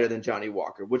better fighter than Johnny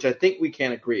Walker, which I think we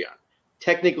can agree on,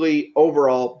 technically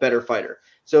overall better fighter.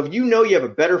 So if you know you have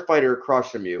a better fighter across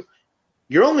from you,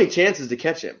 your only chance is to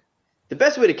catch him. The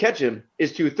best way to catch him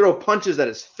is to throw punches at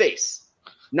his face,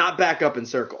 not back up and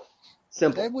circle.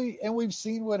 Simple. And we've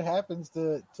seen what happens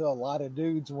to a lot of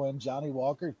dudes when Johnny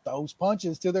Walker throws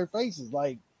punches to their faces.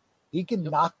 Like, he can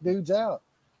knock dudes out.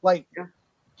 Like,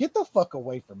 get the fuck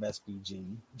away from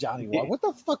SBG, Johnny Walker. What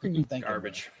the fuck are you thinking?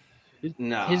 Garbage.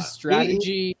 Nah. His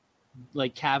strategy,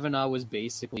 like Kavanaugh, was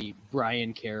basically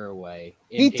Brian Caraway.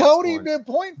 He told him to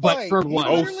point but fight. for He one.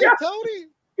 literally told him.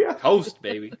 Yeah. Host,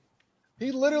 baby.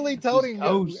 He literally told him,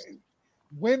 Host.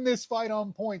 win this fight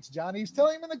on points, Johnny. He's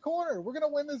telling him in the corner, we're going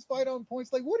to win this fight on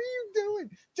points. Like, what are you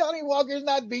doing? Johnny Walker's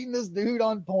not beating this dude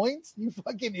on points, you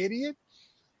fucking idiot.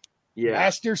 Yeah.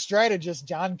 Master strategist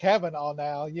John Kavanaugh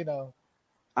now,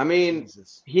 I mean,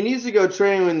 Jesus. he needs to go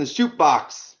train in the shoot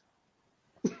box.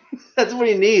 That's what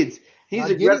he needs. He's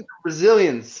aggressive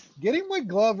Brazilians. Get him with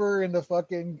Glover in the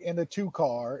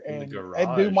 2-car, and garage.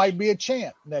 that dude might be a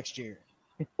champ next year.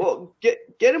 Well, get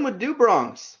him with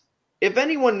Dubronx. If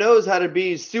anyone knows how to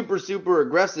be super, super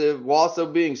aggressive while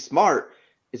also being smart,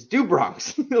 it's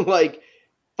Dubronx. Like,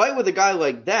 fight with a guy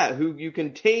like that who you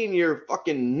contain your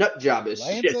fucking nut job as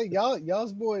Lance, shit.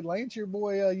 y'all's boy, Lance, your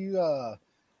boy, you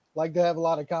like to have a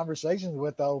lot of conversations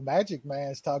with. Old Magic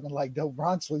Man's talking like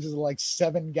Dubronx loses like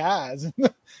 7 guys in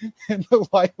the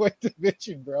lightweight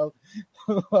division, bro.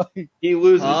 Like, He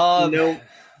loses to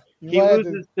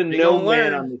no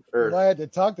man on this earth. Glad to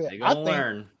talk to They gonna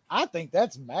learn. I think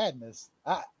that's madness.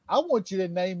 I want you to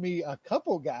name me a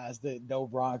couple guys that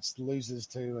Dubronx loses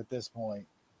to at this point.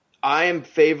 I am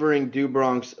favoring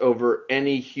Dubronx over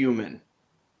any human.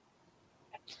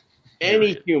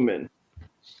 Any human.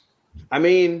 I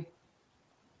mean,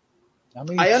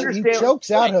 I understand. He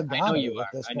chokes out I know Hagano you at are.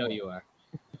 this I know point. you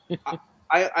are.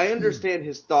 I understand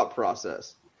his thought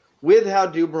process. With how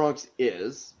Dubronx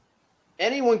is,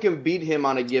 anyone can beat him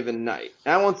on a given night.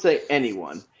 And I won't say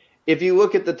anyone. If you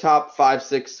look at the top 5,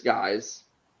 6 guys,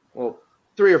 well,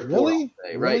 3 or 4, Really?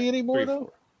 I'll say, right? Really anymore, 3, though?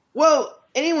 4. Well,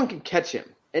 anyone can catch him.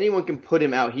 Anyone can put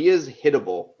him out. He is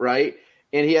hittable, right?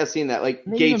 And he has seen that. Like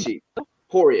Gaethje,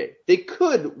 Poirier, they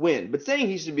could win. But saying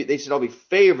they should all be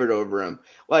favored over him.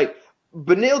 Like,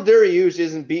 Beneil Dariush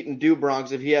isn't beating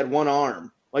Dubronx if he had one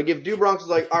arm. Like, if Dubronx was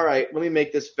like, all right, let me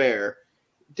make this fair.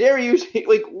 Dariush,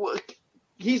 like,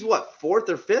 he's what, 4th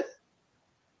or 5th?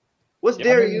 What's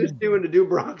Dariush doing to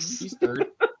Dubronx? He's third.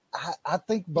 I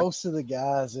think most of the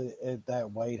guys at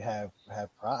that weight have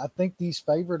pride. I think he's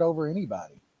favored over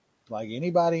anybody. Like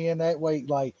anybody in that weight,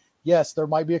 like yes, there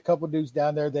might be a couple dudes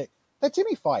down there that's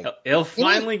any fight. He'll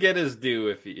finally get his due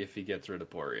if he gets rid of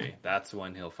Poirier. That's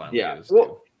when he'll finally get his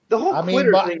due. The whole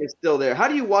quitter thing is still there. How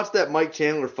do you watch that Mike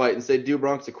Chandler fight and say Do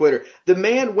Bronx a quitter? The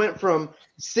man went from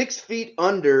 6 feet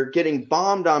under, getting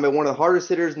bombed on by one of the hardest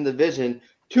hitters in the division,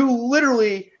 to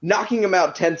literally knocking him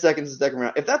out 10 seconds in the second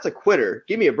round. If that's a quitter,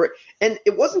 give me a break. And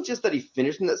it wasn't just that he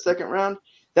finished in that second round.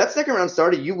 That second round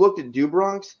started, you looked at Do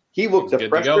Bronx, he looked a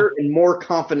fresher and more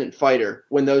confident fighter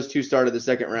when those two started the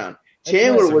second round.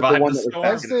 Chandler was the one that was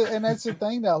and that's the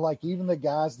thing, though. Like, even the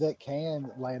guys that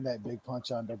can land that big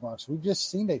punch on Do Bronx, we've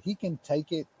just seen that he can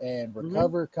take it and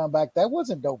recover, come back. That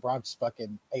wasn't Do Bronx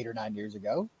fucking 8 or 9 years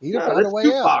ago. He'd have found a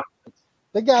way out.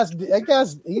 That guy's,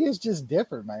 he is just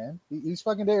different, man. He's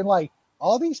fucking different. Like,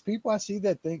 all these people I see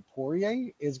that think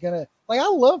Poirier is going to, like, I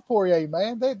love Poirier,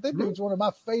 man. That dude's one of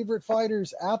my favorite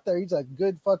fighters out there. He's a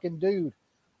good fucking dude.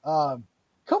 Come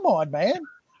on, man.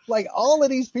 Like, all of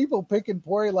these people picking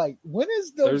Poirier, like, when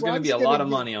is there's going to be a lot of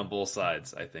money on both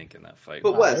sides, I think, in that fight.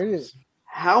 But Wes,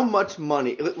 how much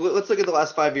money? Let's look at the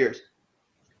last 5 years.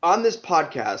 On this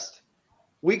podcast,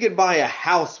 we could buy a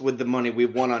house with the money we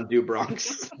won on Do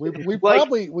Bronx. we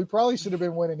probably should have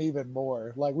been winning even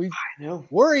more. Like,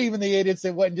 we're even the idiots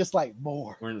that wasn't just like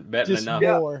more. We're betting just enough.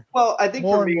 More. Yeah. Well, I think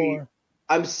for me,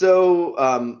 I'm so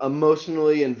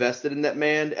emotionally invested in that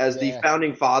man as the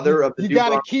founding father of the. You got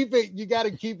to keep it. You got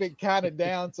to keep it kind of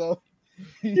down. So.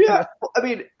 Yeah, I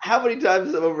mean, how many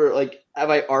times have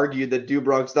I argued that Do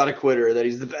Bronx not a quitter, that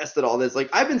he's the best at all this? Like,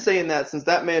 I've been saying that since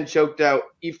that man choked out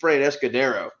Efrain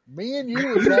Escudero. Me and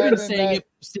you have been saying it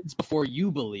since before you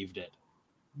believed it.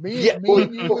 Me and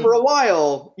you. For a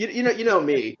while, you know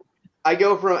me. I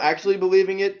go from actually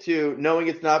believing it to knowing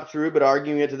it's not true, but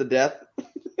arguing it to the death.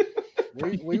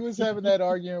 we was having that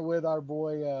argument with our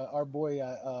boy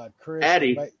Chris.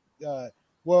 Addy.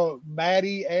 Well,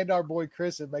 Maddie and our boy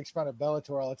Chris that makes fun of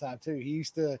Bellator all the time too. He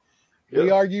used to. We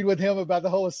argued with him about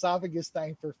the whole esophagus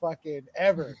thing for fucking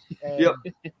ever. And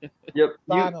Yep.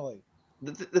 Finally,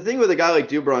 the thing with a guy like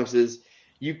Do Bronx is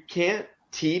you can't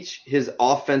teach his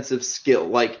offensive skill.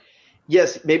 Like,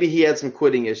 yes, maybe he had some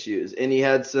quitting issues and he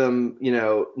had some,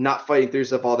 not fighting through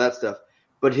stuff, all that stuff.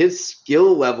 But his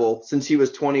skill level since he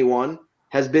was 21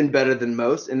 has been better than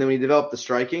most. And then when he developed the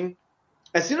striking.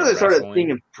 As soon as I started seeing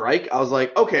him strike, I was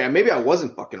like, okay, maybe I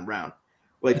wasn't fucking around.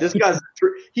 Like, this guy's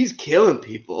he's killing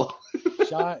people.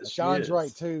 Sean's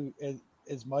right, too.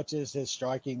 As much as his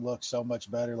striking looks so much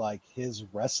better, like, his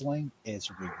wrestling is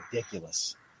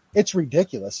ridiculous. It's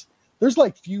ridiculous. There's,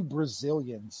 like, few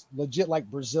Brazilians, legit, like,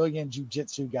 Brazilian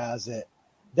jiu-jitsu guys that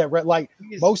like,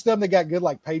 most of them that got good,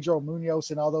 like Pedro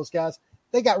Munoz and all those guys,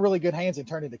 they got really good hands and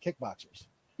turned into kickboxers.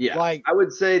 Yeah, like, I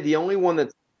would say the only one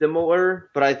that's similar,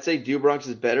 but I'd say Do Bronx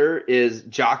is better, is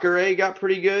Jacare got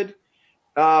pretty good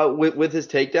with his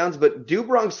takedowns, but Do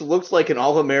Bronx looks like an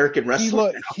All-American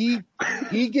wrestler. He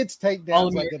gets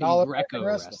takedowns like an All-American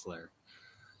wrestler.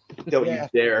 Don't you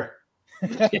dare.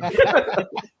 No,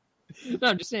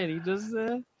 I'm just saying, he does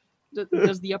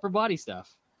the upper body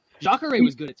stuff. Jacare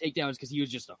was good at takedowns because he was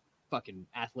just a fucking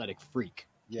athletic freak.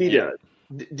 Yeah. He does.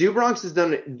 Do Bronx has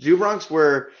done it. Do Bronx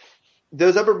where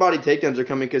those upper body takedowns are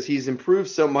coming because he's improved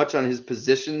so much on his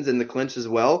positions in the clinch as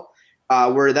well,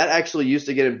 where that actually used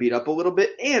to get him beat up a little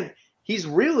bit. And he's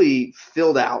really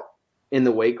filled out in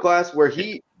the weight class where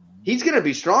he's going to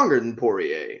be stronger than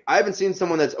Poirier. I haven't seen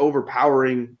someone that's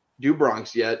overpowering Do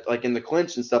Bronx yet, like in the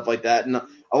clinch and stuff like that. And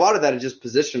a lot of that is just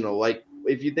positional. Like,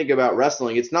 if you think about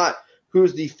wrestling, it's not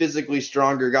who's the physically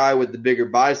stronger guy with the bigger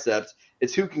biceps.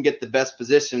 It's who can get the best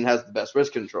position and has the best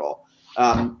wrist control.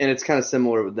 And it's kind of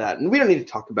similar with that. And we don't need to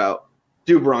talk about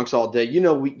Do Bronx all day.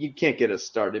 You can't get us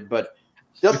started. But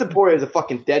Dustin Poirier is a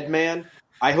fucking dead man.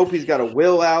 I hope he's got a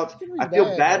will out. I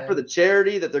feel bad for the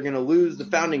charity that they're going to lose the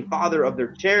founding father of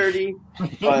their charity.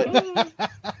 But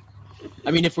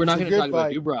I mean, if we're not going to talk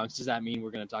about Do Bronx, does that mean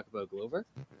we're going to talk about Glover?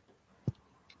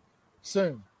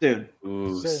 Soon.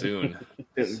 Ooh, soon.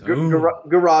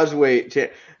 Garage weight.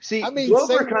 See,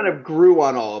 Glover kind of grew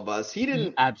on all of us. He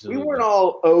didn't. Absolutely. We weren't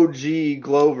all OG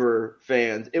Glover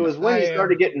fans. It was when he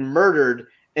started getting murdered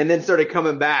and then started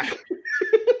coming back.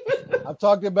 I've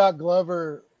talked about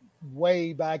Glover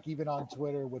way back, even on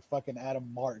Twitter with fucking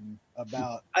Adam Martin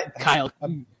about Kyle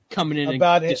coming in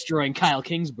and destroying Kyle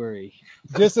Kingsbury.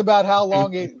 Just about how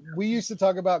long we used to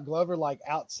talk about Glover like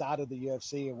outside of the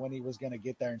UFC and when he was going to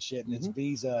get there and shit and his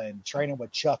visa and training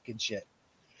with Chuck and shit.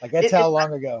 Like, that's how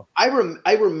long ago.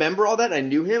 I remember all that. I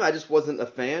knew him. I just wasn't a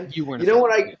fan. You weren't.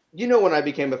 When I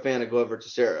became a fan of Glover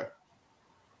Teixeira.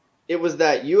 it was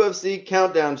that UFC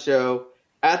countdown show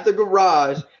at the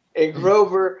garage, and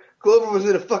Grover was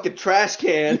in a fucking trash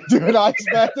can. Dude, I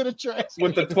smacked in a trash can.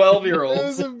 With the It was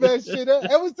 12-year-olds. the best shit.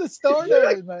 That was the start of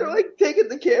it, man. They're like taking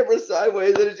the camera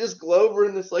sideways, and it's just Glover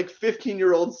and this like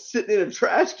 15-year-old sitting in a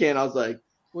trash can. I was like,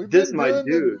 this my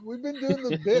dude. We've been doing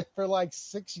the bit for like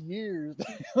 6 years.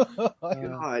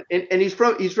 God. And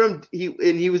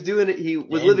he was doing it. He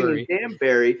was living in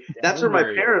Danbury. That's where my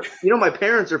parents. My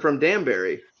parents are from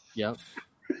Danbury. Yep.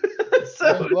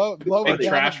 So big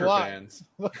Trasher fans.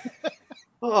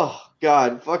 Oh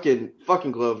God, fucking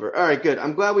Glover. All right, good.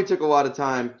 I'm glad we took a lot of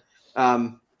time.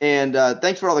 And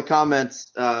thanks for all the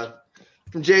comments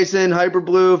from Jason,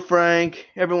 Hyperblue, Frank,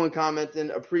 everyone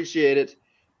commenting. Appreciate it.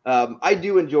 I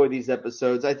do enjoy these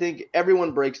episodes. I think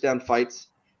everyone breaks down fights.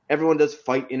 Everyone does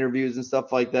fight interviews and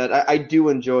stuff like that. I do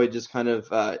enjoy just kind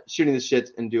of shooting the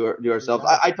shit and do ourselves.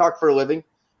 I talk for a living,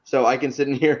 so I can sit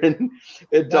in here and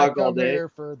talk all day.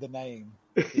 Here for the name.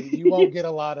 You won't get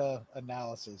a lot of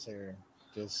analysis here.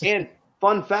 And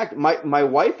fun fact, my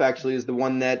wife actually is the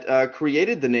one that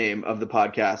created the name of the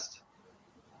podcast.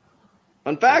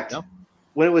 Fun fact,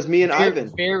 when it was me and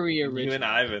Ivan. Very original. You and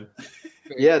Ivan.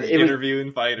 Yeah,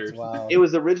 interviewing fighters. Wow. It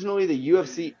was originally the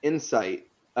UFC Insight.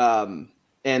 And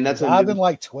that's was Ivan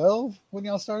like 12 when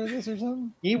y'all started this or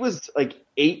something? He was like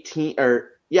 18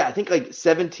 I think like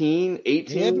 17,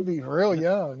 18. He had to be real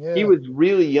young. Yeah. He was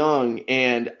really young,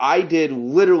 and I did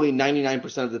literally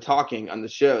 99% of the talking on the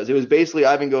shows. It was basically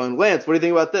Ivan going, Lance, what do you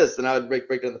think about this? And I would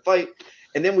break down the fight.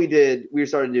 And then we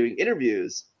started doing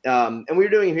interviews. And we were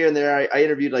doing here and there. I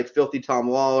interviewed like Filthy Tom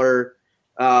Lawler,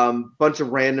 bunch of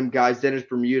random guys, Dennis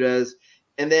Bermudez.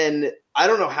 And then I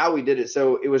don't know how we did it.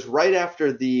 So it was right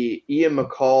after the Ian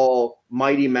McCall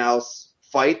Mighty Mouse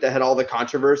fight that had all the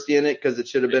controversy in it because it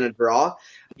should have been a draw.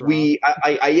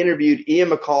 I interviewed Ian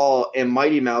McCall and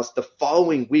Mighty Mouse the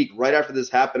following week, right after this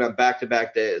happened, on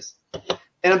back-to-back days.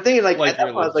 And I'm thinking, like at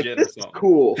that point, I was like, this is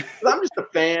cool. I'm just a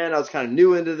fan. I was kind of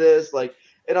new into this.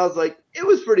 And I was like, it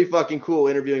was pretty fucking cool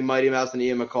interviewing Mighty Mouse and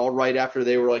Ian McCall right after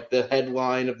they were like the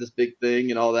headline of this big thing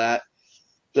and all that.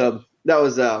 So that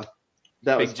was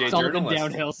It's all been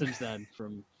downhill since then.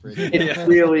 It's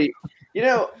really,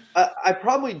 I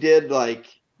probably did like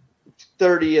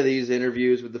 30 of these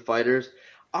interviews with the fighters.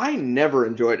 I never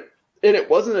enjoyed it. And it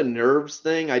wasn't a nerves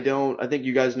thing. I think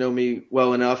you guys know me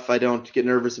well enough. I don't get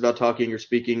nervous about talking or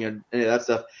speaking and any of that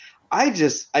stuff. I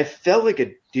felt like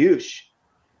a douche.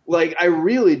 Like, I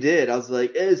really did. I was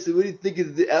like, so what do you think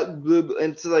of the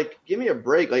and so like, give me a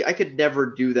break. Like, I could never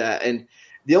do that. And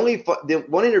the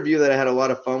one interview that I had a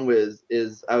lot of fun with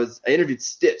is I interviewed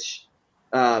Stitch.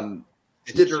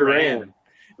 Stitch Duran.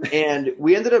 And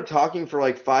we ended up talking for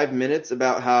like 5 minutes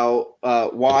about how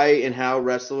why and how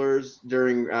wrestlers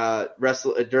during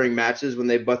matches when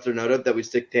they bust their nose up that we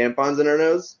stick tampons in our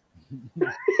nose.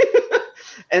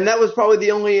 And that was probably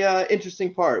the only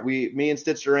interesting part. Me and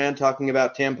Stitch Duran talking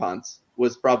about tampons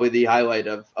was probably the highlight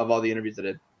of all the interviews I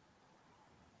did.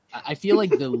 I feel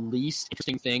like the least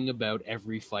interesting thing about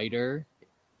every fighter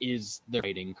is their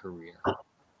fighting career.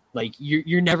 Like,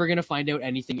 you're never going to find out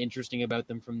anything interesting about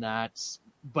them from that.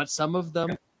 But some of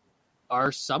them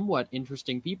are somewhat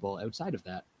interesting people outside of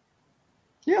that.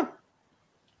 Yeah.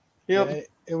 Yep.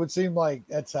 It would seem like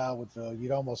that's how it would feel.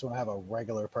 You'd almost want to have a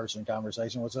regular person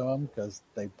conversation with someone because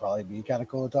they'd probably be kind of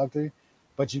cool to talk to.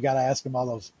 But you got to ask them all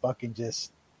those fucking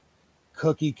just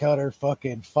cookie cutter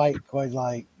fucking fight questions.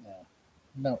 Like,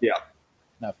 no. Yeah.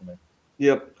 Not for me.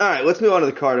 Yep. All right, let's move on to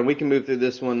the card, and we can move through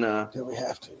this one. Do we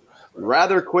have to?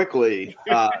 Rather quickly.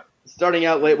 Starting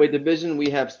out lightweight division, we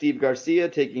have Steve Garcia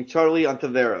taking Charlie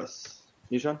Ontiveros.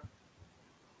 You, Sean?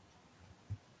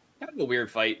 Kind of a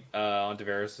weird fight.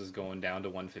 Ontiveros is going down to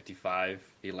 155.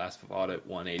 He last fought at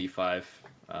 185.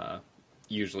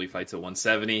 Usually fights at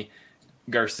 170.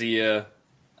 Garcia,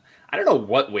 I don't know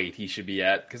what weight he should be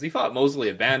at because he fought mostly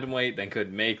at bantamweight, then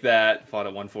couldn't make that. Fought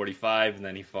at 145, and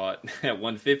then he fought at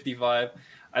 155.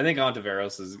 I think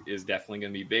Ontiveros is definitely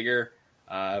going to be bigger.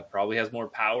 Probably has more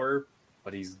power,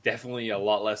 but he's definitely a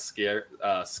lot less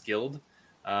skilled.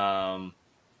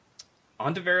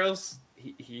 Ontiveros,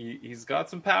 he's got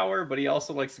some power, but he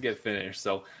also likes to get finished.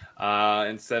 So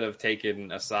instead of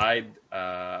taking a side,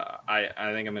 I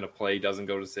think I'm going to play doesn't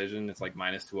go decision. It's like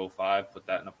minus 205. Put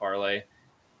that in a parlay.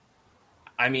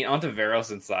 I mean,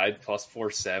 Ontiveros inside plus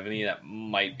 470. That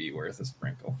might be worth a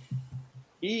sprinkle.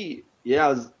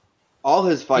 All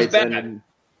his fights.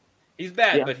 He's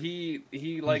bad, but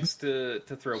he likes to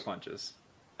throw punches.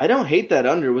 I don't hate that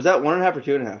under. Was that 1.5 or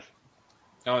 2.5?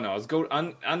 Oh no, it's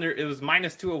under. It was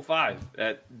minus 205.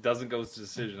 That doesn't go to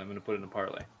decision. I'm going to put it in a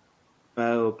parlay.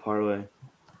 Oh, parlay.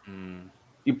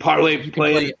 You parlay You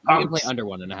play. can play under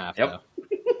 1.5.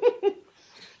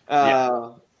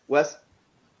 Yep. Wes.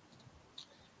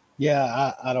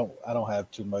 Yeah, I don't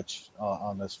have too much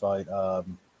on this fight.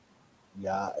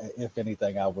 If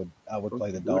anything, I would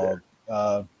play the dog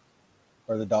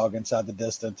or the dog inside the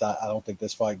distance. I don't think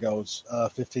this fight goes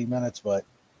 15 minutes, but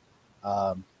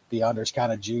the under's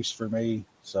kind of juice for me.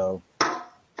 So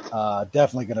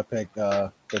definitely going to pick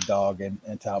the dog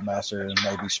and Tout Master and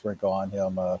maybe sprinkle on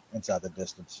him inside the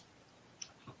distance.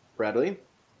 Bradley?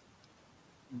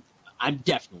 I'm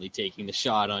definitely taking the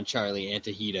shot on Charlie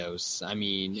Antojitos. I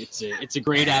mean, it's a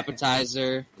great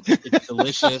appetizer. It's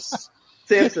delicious.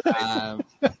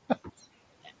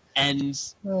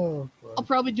 And I'll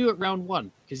probably do it round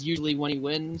 1 because usually when he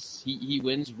wins, he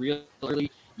wins real early.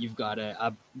 You've got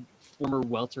a former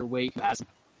welterweight who has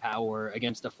power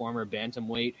against a former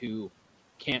bantamweight who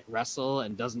can't wrestle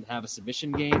and doesn't have a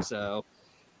submission game. So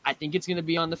I think it's going to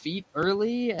be on the feet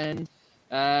early and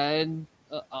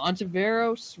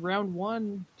Ontiveros round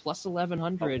 1 plus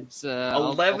 1100.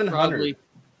 1100.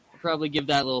 I'll probably give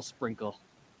that a little sprinkle.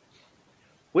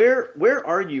 Where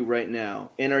are you right now?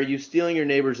 And are you stealing your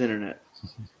neighbor's internet?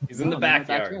 He's in the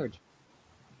backyard.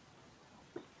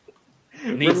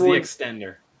 Needs the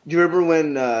extender. Do you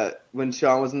remember when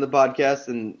Sean was in the podcast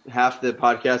and half the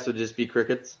podcast would just be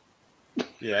crickets?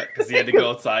 Yeah, because he had to go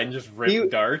outside and just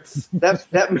rip darts.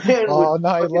 That man all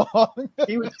night long.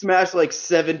 He would smash like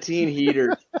 17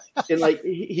 heaters, and like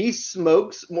he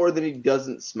smokes more than he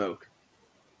doesn't smoke.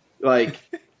 Like,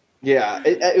 yeah,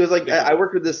 it was like I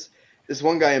worked with this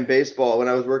one guy in baseball when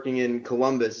I was working in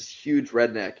Columbus, this huge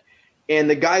redneck, and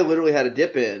the guy literally had a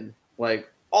dip in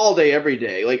like all day, every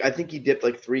day. Like I think he dipped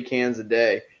like 3 cans a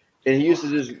day, and he used to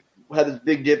just have this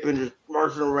big dip and just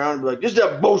marching around and be like, "This is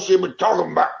that bullshit we're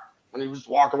talking about." And he would just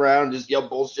walk around and just yell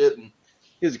bullshit, and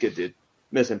he was a good dude.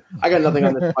 Miss him. I got nothing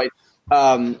on this fight.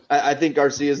 I think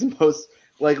Garcia is the most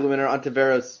likely winner.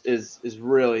 Ontiveros is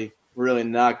really, really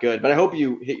not good. But I hope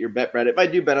you hit your bet, Brad. If I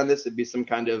do bet on this, it'd be some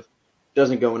kind of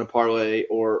doesn't go in a parlay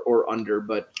or under,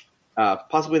 but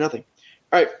possibly nothing.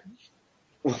 All right.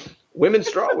 Women's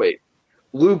strawweight.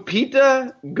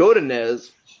 Lupita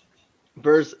Godinez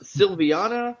versus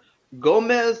Silviana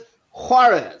Gomez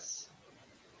Juarez.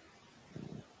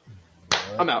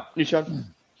 I'm out. You, Sean?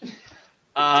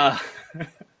 Yeah.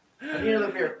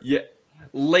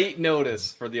 Late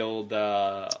notice for the old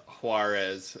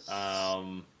Juarez.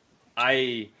 Going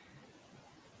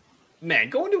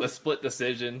to a split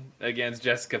decision against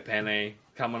Jessica Penne,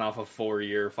 coming off a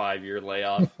 5-year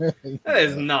layoff, that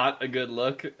is not a good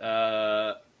look. You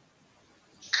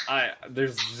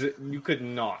could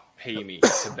not pay me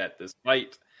to bet this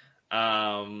fight.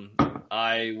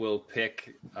 I will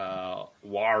pick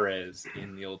Juarez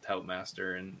in the old Tout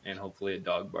Master and hopefully a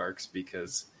dog barks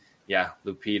because, yeah,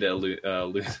 Lupita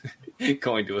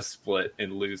going to a split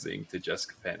and losing to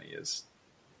Jessica Penne is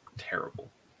terrible.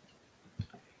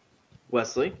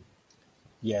 Wesley?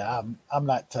 Yeah, I'm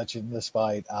not touching this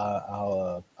fight.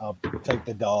 I'll take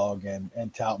the dog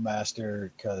and Tout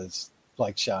Master because,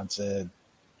 like Sean said,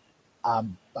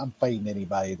 I'm fading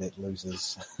anybody that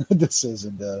loses this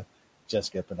season to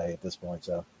Jessica Penne at this point.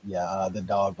 So yeah, the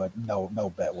dog, but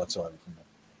no bet whatsoever from me.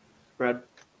 Brad?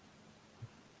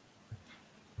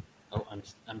 Oh, I'm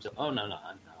still. Oh no, I'm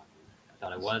not. I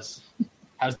thought I was.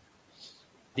 How's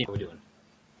the we doing?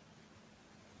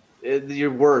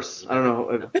 You're worse. I don't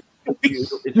know.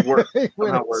 It's worse.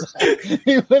 Somehow worse.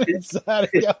 He went inside.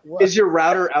 Is your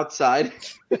router outside?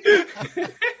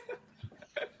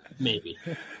 Maybe.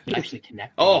 You actually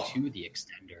connect to the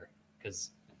extender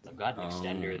because I've got an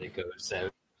extender that goes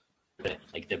out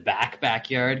like the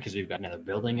backyard because we've got another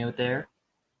building out there.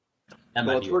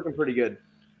 Well, it's working pretty good.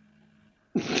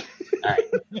 All right.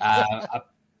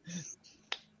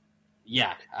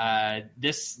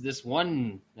 This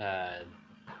one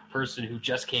person who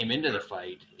just came into the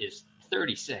fight is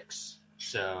 36,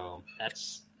 so that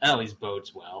always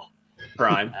bodes well.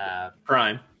 Prime.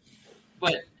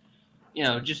 But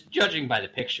just judging by the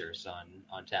pictures on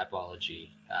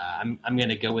Tapology, I'm going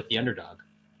to go with the underdog.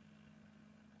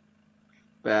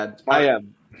 Bad. I have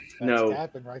no.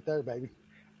 Tapping right there, baby.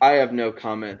 I have no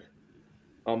comment.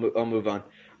 I'll move on.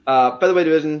 Featherweight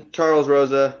division: Charles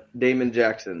Rosa, Damon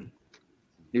Jackson.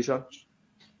 You, Sean?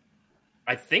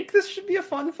 I think this should be a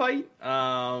fun fight.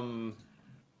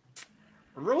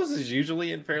 Rose is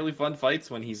usually in fairly fun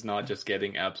fights when he's not just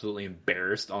getting absolutely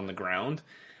embarrassed on the ground.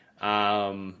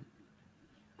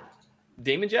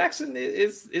 Damon Jackson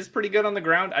is pretty good on the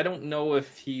ground. I don't know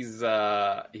if he's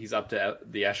up to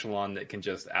the echelon that can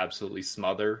just absolutely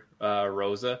smother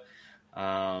Rosa.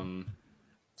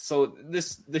 So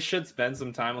this should spend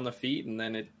some time on the feet, and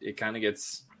then it kind of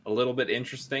gets a little bit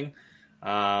interesting.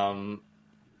 I'll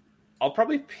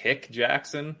probably pick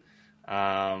Jackson.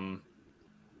 I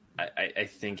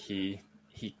think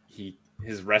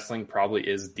his wrestling probably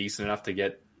is decent enough to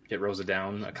get Rosa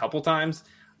down a couple times.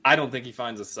 I don't think he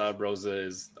finds a sub. Rosa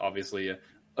is obviously a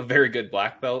very good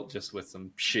black belt, just with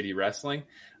some shitty wrestling.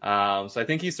 So I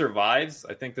think he survives.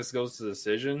 I think this goes to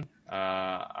decision.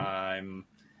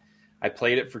 I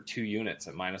played it for 2 units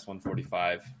at minus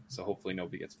 145, so hopefully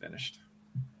nobody gets finished.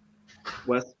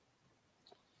 Wes?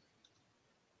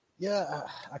 Yeah,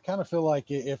 I kind of feel like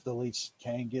if the Leech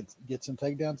can get some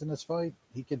takedowns in this fight,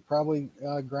 he could probably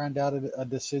grind out a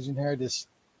decision here. Just,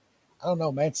 I don't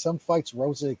know, man. Some fights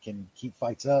Rosa can keep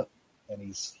fights up, and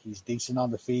he's decent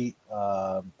on the feet.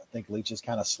 I think Leech is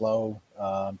kind of slow.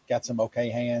 Got some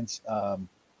okay hands.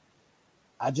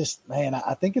 I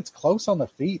think it's close on the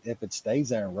feet if it stays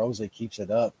there and Rosa keeps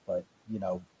it up. But,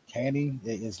 can he?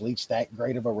 Is Leech that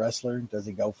great of a wrestler? Does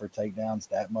he go for takedowns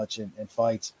that much in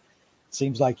fights?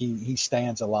 Seems like he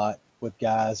stands a lot with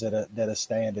guys that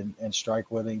stand and strike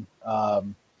with him.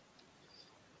 I'm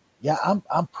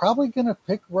probably going to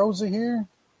pick Rosa here.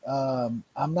 I'm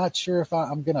not sure if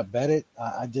I'm going to bet it.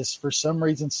 I just, for some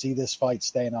reason, see this fight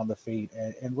staying on the feet.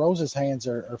 And Rosa's hands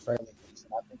are fairly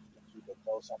decent. I think he can keep it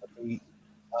close on the feet.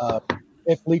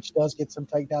 If Leech does get some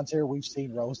takedowns here, we've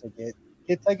seen Rosa get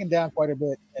taken down quite a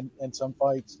bit in some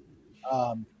fights.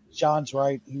 Sean's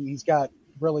right. He's got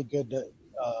really good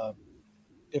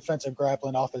defensive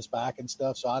grappling off his back and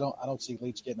stuff. So I don't see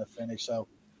Leech getting a finish. So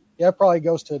yeah, it probably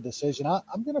goes to a decision.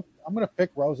 I'm gonna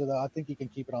pick Rosa though. I think he can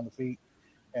keep it on the feet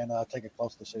and take a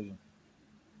close decision.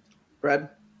 Brad?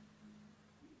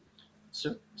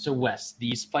 So Wes,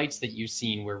 these fights that you've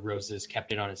seen where Rosa's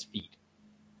kept it on his feet,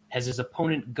 has his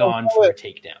opponent gone for a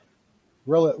takedown?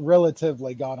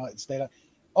 Relatively gone on stayed on.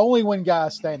 Only when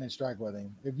guys stand and strike with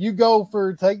him. If you go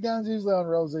for takedowns usually on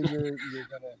Rosa, you're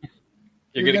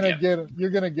gonna get him. You're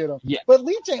gonna get him. Yeah. But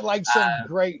Leech ain't like some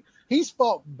great. He's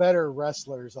fought better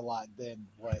wrestlers a lot than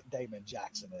what Damon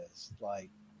Jackson is. Like,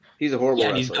 he's a horrible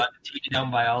wrestler. He's gotten taken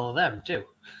down by all of them too.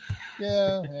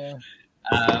 Yeah.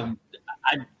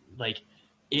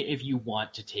 If you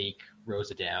want to take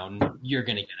Rosa down, you're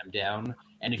gonna get him down,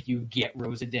 and if you get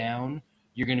Rosa down,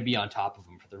 you're gonna be on top of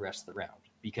him for the rest of the round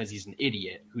because he's an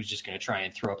idiot who's just gonna try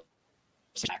and throw up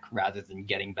back rather than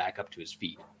getting back up to his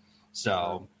feet.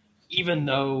 So even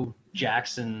though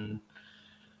Jackson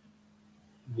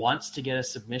wants to get a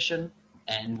submission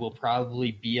and will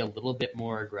probably be a little bit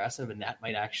more aggressive, and that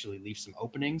might actually leave some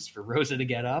openings for Rosa to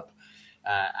get up,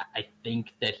 I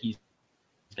think that he's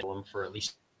him for at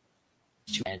least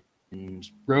 2. And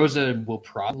Rosa will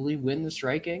probably win the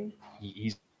striking.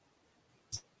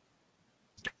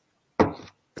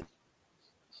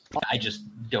 I just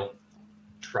don't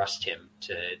trust him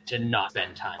to not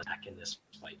spend time back in this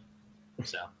fight.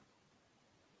 So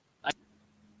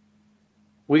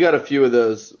we got a few of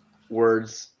those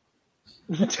words.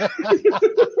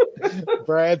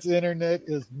 Brad's internet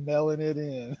is mailing it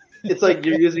in. It's like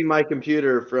you're using my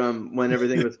computer from when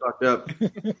everything was fucked up.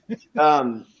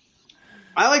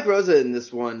 I like Rosa in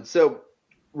this one. So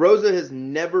Rosa has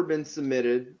never been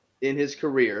submitted in his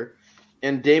career,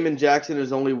 and Damon Jackson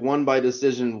has only won by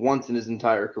decision once in his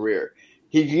entire career.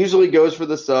 He usually goes for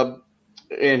the sub,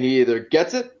 and he either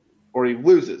gets it or he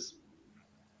loses.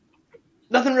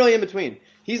 Nothing really in between.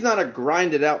 He's not a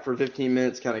grind it out for 15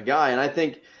 minutes kind of guy, and I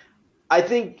think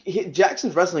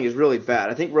Jackson's wrestling is really bad.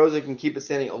 I think Rosa can keep it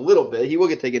standing a little bit. He will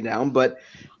get taken down, but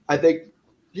I think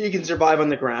he can survive on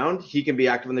the ground. He can be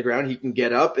active on the ground. He can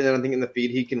get up, and then I think in the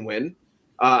feet he can win.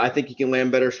 I think he can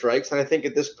land better strikes, and I think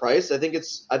at this price, I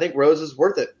think Rosa's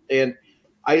worth it. And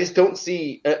I just don't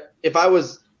see if I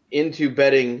was into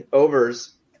betting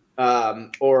overs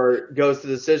or goes to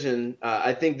decision.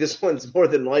 I think this one's more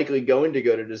than likely going to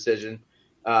go to decision.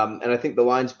 And I think the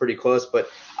line's pretty close, but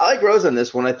I like Rosa on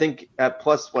this one. I think at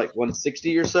plus like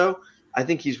 160 or so, I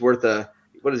think he's worth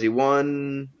what is he,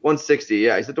 160?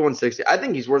 Yeah, he's at the 160. I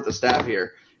think he's worth a stab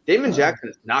here. Damon Jackson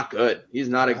is not good. He's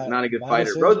not a good fighter.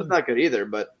 Decision, Rosa's not good either,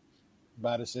 but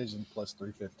by decision plus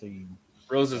 315.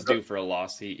 Rosa's due for a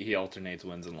loss. He alternates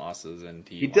wins and losses, and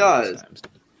he does.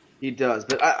 He does,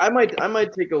 but I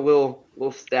might take a little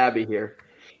stabby here.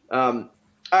 All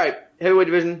right, heavyweight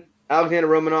division: Alexander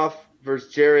Romanov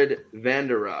versus Jared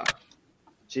Vanderaa.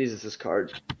 Jesus, this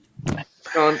card.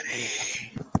 Sean.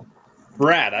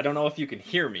 Brad, I don't know if you can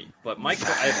hear me, but I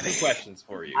have 2 questions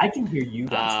for you. I can hear you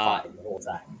guys fine the whole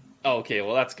time. Oh, okay,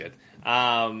 well, that's good.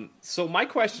 So my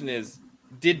question is,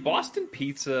 Did Boston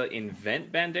Pizza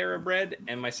invent Bandera bread?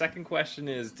 And my second question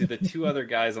is, do the two other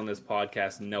guys on this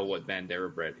podcast know what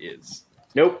Bandera bread is?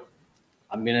 Nope.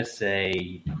 I'm going to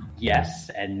say yes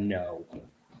and no.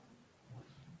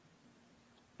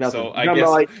 Nothing. So I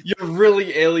guess you're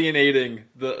really alienating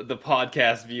the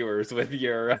podcast viewers with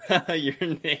your your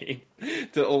name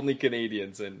to only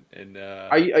Canadians. And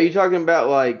are you talking about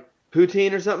like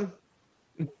poutine or something?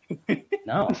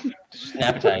 No, just an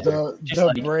appetizer.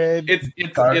 The bread. It's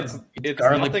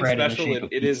garlic nothing bread special. in the shape of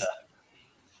It is. pizza.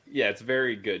 Yeah, it's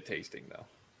very good tasting though.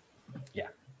 Yeah.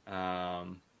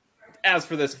 As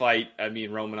for this fight, I mean,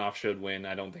 Romanov should win.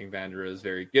 I don't think Bandera is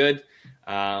very good.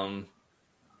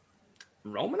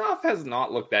 Romanov has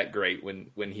not looked that great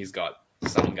when he's got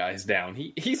some guys down.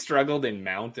 He struggled in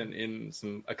mount and in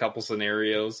a couple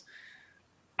scenarios.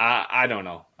 I don't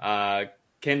know.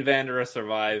 Can Bandera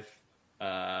survive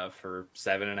for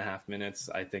 7.5 minutes?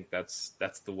 I think that's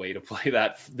the way to play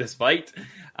this fight.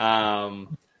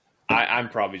 I'm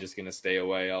probably just going to stay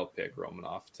away. I'll pick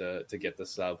Romanov to get the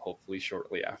sub, hopefully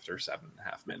shortly after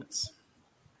 7.5 minutes.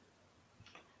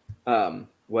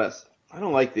 Wes, I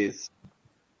don't like these.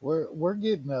 We're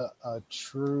getting a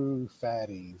true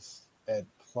fatties at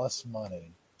plus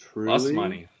money. Truly? Plus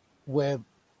money. With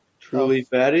Truly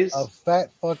fatties? A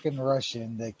fat fucking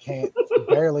Russian that can't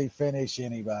barely finish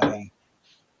anybody.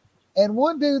 And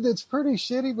one dude that's pretty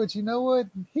shitty, but you know what?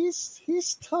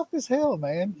 He's tough as hell,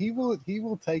 man. He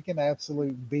will take an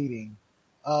absolute beating.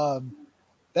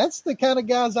 That's the kind of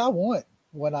guys I want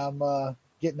when I'm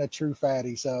getting a true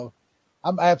fatty. So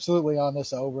I'm absolutely on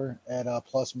this over at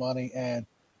plus money. And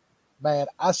man,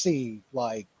 I see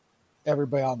like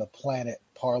everybody on the planet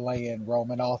parlaying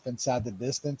Romanov inside the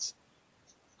distance.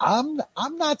 I'm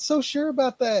not so sure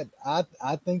about that.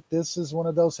 I think this is one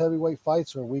of those heavyweight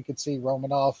fights where we could see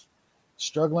Romanov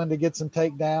struggling to get some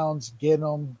takedowns, getting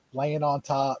them, laying on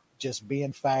top, just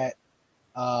being fat.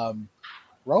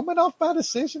 Romanov by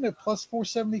decision at plus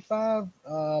 475.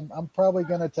 I'm probably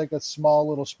going to take a small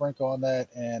little sprinkle on that,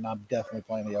 and I'm definitely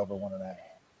playing the over 1.5.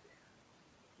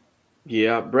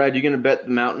 Yeah, Brad, you going to bet the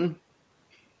mountain?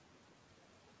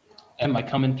 Am I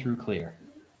coming through clear?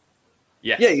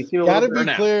 Yes. Yeah, you seem Gotta be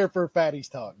clear for fatties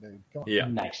talk, dude. Come on. Yeah.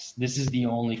 Nice. This is the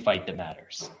only fight that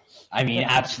matters. I mean,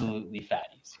 absolutely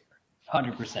fatties here.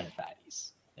 100%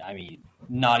 fatties. I mean,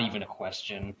 not even a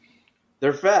question.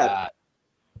 They're fat.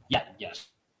 Yes.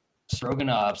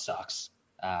 Stroganov sucks.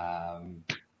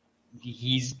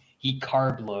 He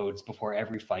carb loads before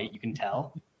every fight, you can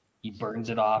tell. He burns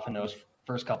it off in those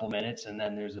first couple minutes, and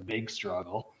then there's a big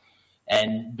struggle.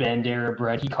 And Bandera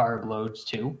bread, he carb loads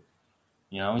too.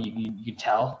 You know, you can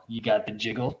tell you got the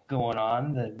jiggle going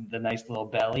on, the nice little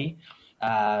belly.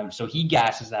 So he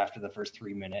gasses after the first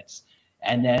 3 minutes.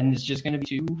 And then it's just going to be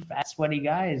two fat, sweaty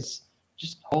guys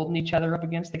just holding each other up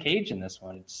against the cage in this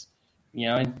one. It's, you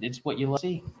know, it's what you love to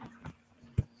see.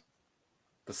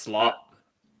 The slot.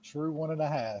 True 1.5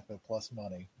 at plus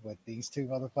money with these two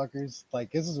motherfuckers.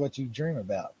 Like, this is what you dream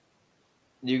about.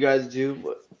 You guys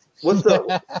do. What's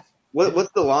the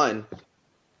what's the line?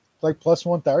 Like plus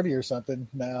 130 or something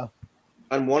now.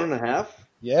 On 1.5?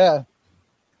 Yeah.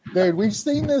 Dude, we've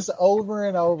seen this over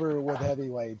and over with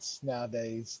heavyweights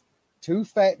nowadays. Two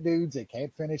fat dudes that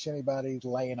can't finish anybody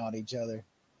laying on each other.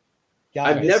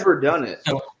 Guys, I've never done it.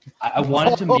 So I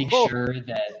wanted to make sure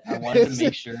that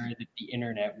the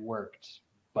internet worked,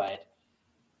 but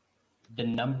the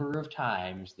number of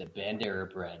times that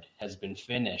Bandera bread has been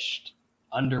finished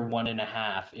under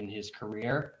 1.5 in his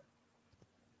career,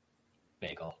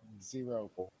 bagel. 0.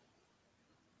 Putting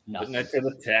Nothing. it to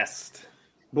the test.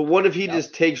 But what if he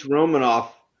just takes Romanov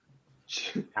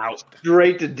Out.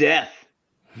 straight to death?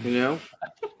 You know?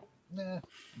 Nah.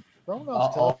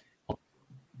 Romanov's tough.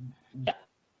 Yeah,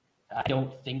 I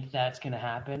don't think that's going to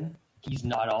happen. He's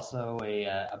not also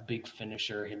a big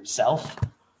finisher himself.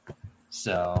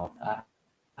 So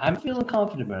I'm feeling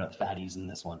confident about fatties in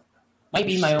this one. Might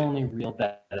be my only real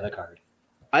bet of the card.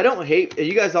 I don't hate. Are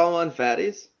you guys all on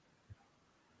fatties?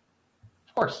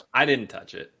 Of course. I didn't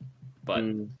touch it, but I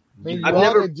mean, you I've ought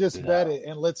never- to just bet it,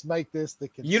 and let's make this the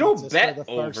consensus you don't for bet the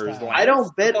first overs. time. I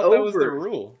don't bet thought that was the over.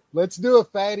 rule. Let's do a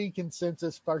fatty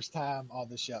consensus first time on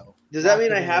the show. Does that Lock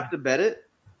mean it I in. have to bet it?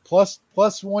 plus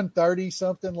 130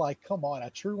 something? Like, come on, a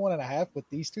true 1.5 with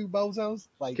these two bozos?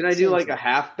 Like, Can I do like seriously. a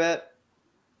half bet?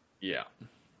 Yeah.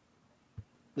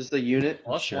 Just a unit?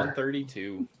 Plus Sure.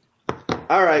 132.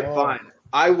 All right, Whoa. fine.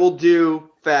 I will do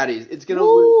fatties. It's going to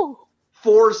Woo! lose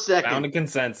 4 Found a seconds.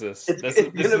 consensus. It's This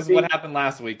gonna is be- what happened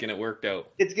last week, and it worked out.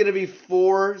 It's going to be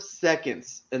 4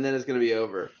 seconds, and then it's going to be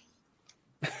over.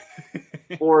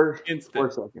 4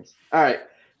 Instant. seconds. All right.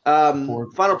 Final Four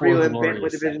prelim, glorious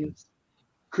bantamweight division. seconds.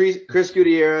 Chris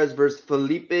Gutierrez versus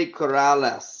Felipe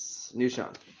Corrales.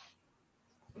 Nushan.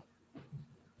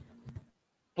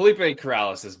 Felipe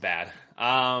Corrales is bad.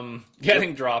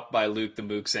 Getting dropped by Luke the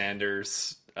Mook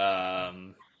Sanders.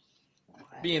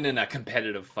 Being in a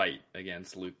competitive fight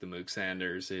against Luke the Mook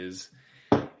Sanders is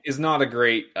not a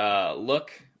great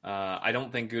look. I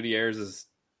don't think Gutierrez is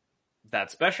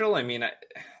that special. I mean,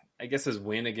 I guess his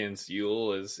win against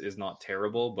Ewell is not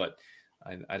terrible, but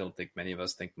I don't think many of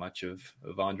us think much of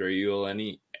Andre Ewell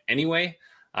anyway.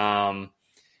 The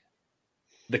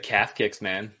calf kicks,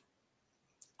 man.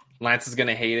 Lance is going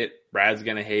to hate it. Brad's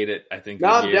going to hate it. I think. No,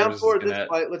 I'm down for this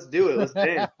fight. Let's do it. Let's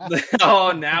dance.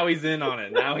 Oh, now he's in on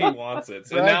it. Now he wants it.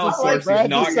 So now, of course, he's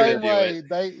not going to do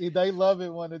it. They love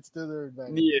it when it's to their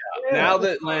advantage. Yeah. Now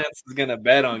that Lance is going to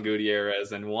bet on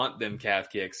Gutierrez and want them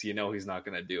calf kicks, you know he's not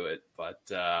going to do it. But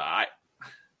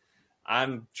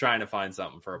I'm trying to find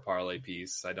something for a parlay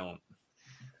piece. I don't.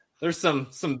 There's some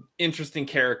interesting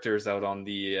characters out on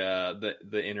the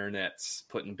internets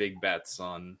putting big bets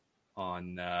on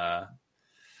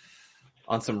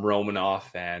some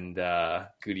Romanoff and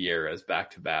Gutierrez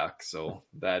back to back. So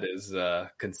that is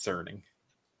concerning.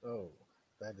 Oh,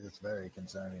 that is very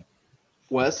concerning.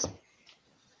 Wes?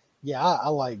 Yeah, I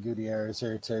like Gutierrez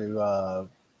here too.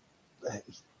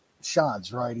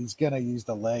 Sean's right. He's going to use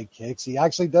the leg kicks. He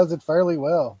actually does it fairly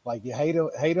well. Like, you hate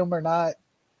him or not,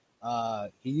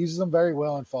 he uses them very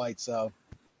well in fights. So,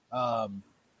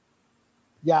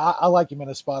 yeah, I like him in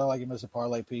a spot. I like him as a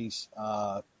parlay piece.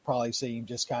 Probably see him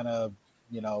just kind of,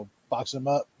 box him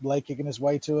up, leg kicking his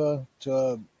way to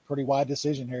a pretty wide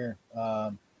decision here.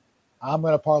 I'm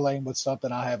going to parlay him with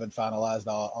something. I haven't finalized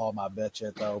all my bets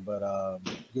yet, though. But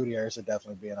Gutierrez would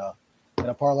definitely be in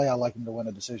a parlay. I like him to win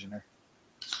a decision here.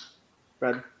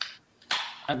 Brad?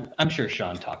 I'm sure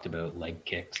Sean talked about leg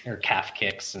kicks or calf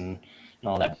kicks and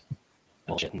all that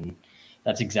bullshit. And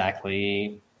that's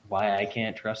exactly why I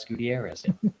can't trust Gutierrez.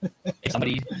 If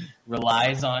somebody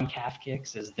relies on calf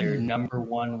kicks as their number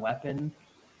one weapon,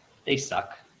 they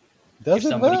suck. If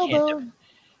somebody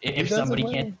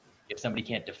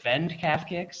can't defend calf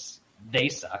kicks, they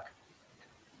suck.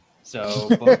 So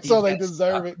both so they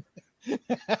deserve suck.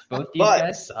 It. Both these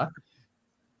guys suck.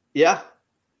 Yeah,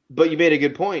 but you made a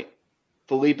good point.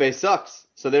 Felipe sucks,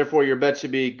 so therefore your bet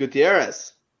should be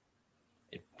Gutierrez.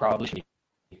 It probably should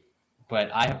be.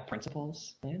 But I have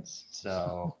principles, Lance,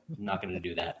 so I'm not going to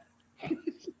do that.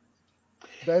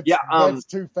 That's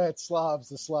two fat slobs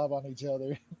to slob on each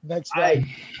other. Next fight,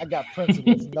 I got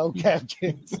principles, no calf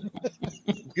kicks.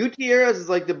 Gutierrez is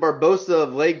like the Barbosa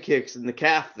of leg kicks in the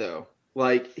calf, though.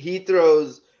 Like, he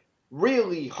throws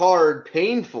really hard,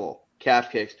 painful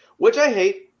calf kicks, which I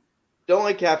hate. Don't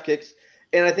like calf kicks.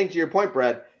 And I think to your point,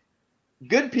 Brad,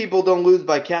 good people don't lose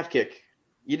by calf kick.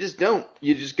 You just don't.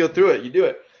 You just go through it. You do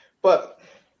it. But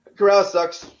Corrales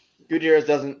sucks. Gutierrez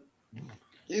doesn't.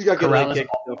 He's got good leg kicks.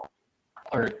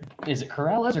 Or is it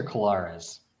Corrales or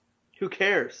Colares? Who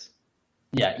cares?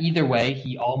 Yeah, either way,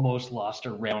 he almost lost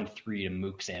a round 3 to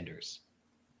Mook Sanders.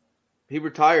 He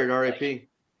retired, RIP.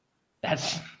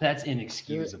 That's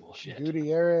inexcusable shit.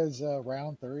 Gutierrez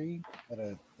round 3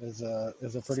 is a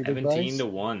pretty big price.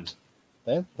 17-1.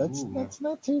 That's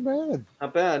not too bad.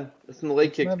 Not bad. That's when the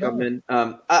leg kick come in.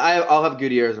 I'll have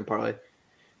Gutierrez in parlay.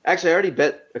 Actually, I already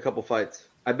bet a couple fights.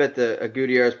 I bet a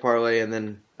Gutierrez parlay and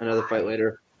then another fight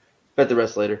later. Bet the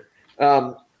rest later.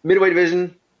 Midway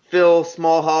division, Phil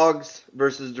Small Hogs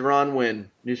versus Deron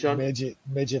Winn. Nushan?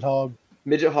 Midget Hog.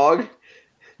 Midget Hog?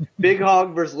 Big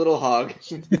Hog versus Little Hog.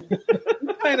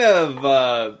 Kind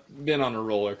of been on a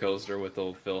roller coaster with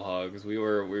old Phil Hogs. We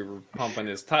were pumping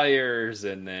his tires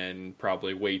and then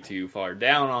probably way too far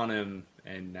down on him,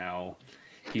 and now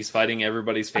he's fighting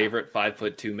everybody's favorite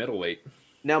 5'2" middleweight.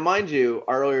 Now, mind you,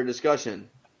 our earlier discussion,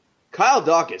 Kyle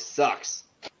Dawkins sucks.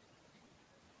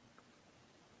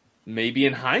 Maybe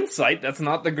in hindsight, that's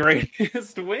not the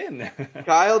greatest win.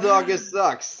 Kyle Dawkins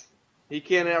sucks. He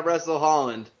can't out-wrestle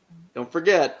Holland. Don't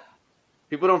forget.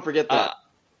 People don't forget that.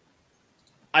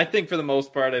 I think for the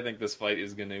most part, I think this fight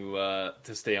is going to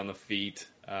stay on the feet.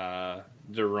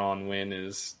 Deron Winn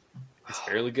is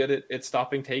fairly good at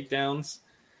stopping takedowns.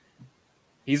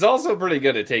 He's also pretty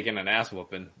good at taking an ass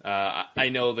whooping. I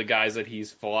know the guys that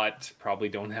he's fought probably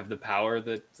don't have the power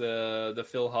that the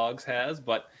Phil Hogs has,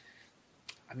 but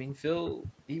I mean, Phil,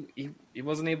 he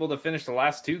wasn't able to finish the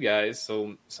last two guys,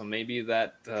 so maybe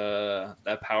that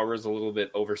power is a little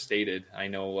bit overstated. I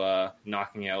know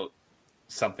knocking out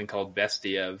something called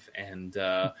Bestiev and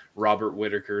Robert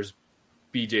Whitaker's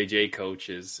BJJ coach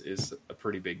is a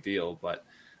pretty big deal, but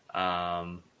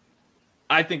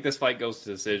I think this fight goes to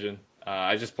decision.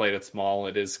 I just played it small.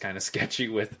 It is kind of sketchy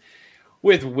with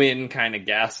with Winn kind of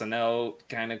gassing out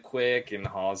kind of quick and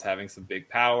Hawes having some big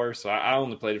power. So I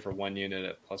only played it for one unit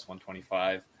at plus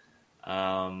 125.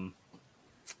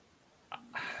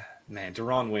 Man,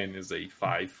 Deron Winn is a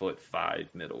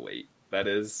 5'5" middleweight. That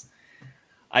is,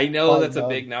 I know that's a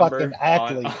big number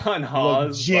on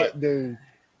Hawes, legit, but dude.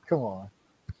 Come on.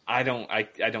 I don't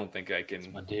think I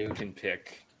can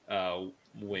pick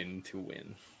Winn to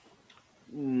win.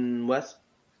 Wes?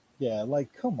 Yeah, like,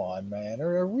 come on, man.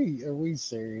 Are we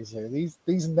serious here?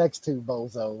 These next two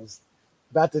bozos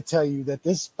about to tell you that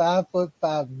this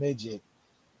 5'5" midget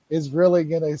is really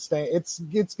gonna stay. It's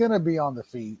gonna be on the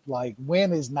feet. Like,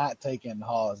 Winn is not taking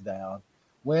Hawes down.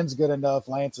 Winn's good enough.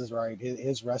 Lance is right.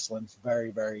 His wrestling's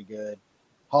very, very good.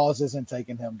 Hawes isn't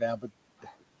taking him down, but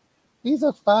he's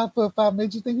a 5'5"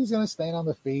 midget. You think he's gonna stand on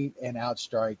the feet and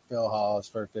outstrike Phil Hawes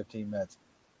for 15 minutes?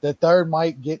 The third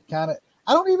might get kind of.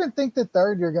 I don't even think the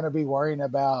third you're going to be worrying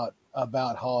about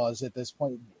Hawes at this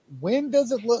point. Winn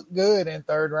doesn't look good in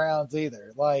third rounds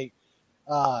either. Like,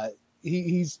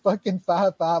 he's fucking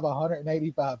 5'5",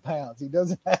 185 pounds. He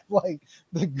doesn't have like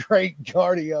the great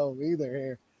cardio either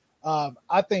here.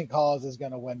 I think Hawes is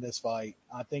going to win this fight.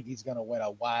 I think he's going to win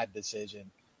a wide decision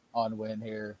on Winn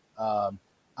here. I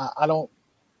don't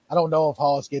know if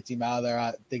Hawes gets him out of there.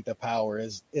 I think the power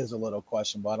is a little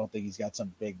questionable. I don't think he's got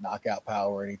some big knockout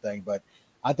power or anything, but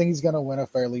I think he's going to win a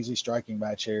fairly easy striking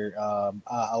match here.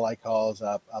 I like Hawes.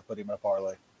 I put him in a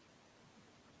parlay.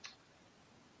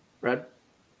 Red?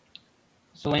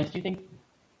 So, Lance, do you think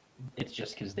it's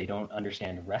just because they don't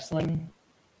understand wrestling,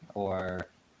 or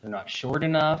they're not short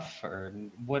enough, or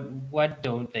what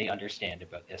don't they understand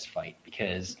about this fight?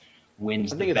 Because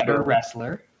Winn's the better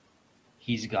wrestler.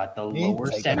 He's got the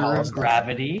lower center of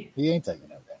gravity. He ain't taking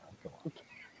him down.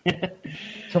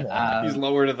 Come on. He's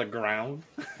lower to the ground.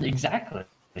 Exactly.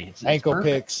 Ankle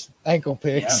picks. Yeah.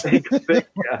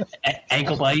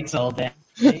 Ankle bites all day.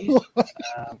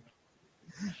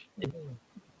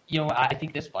 I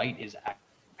think this fight is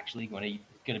actually going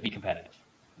to be competitive.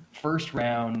 First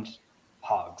round,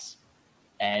 Hogs.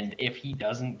 And if he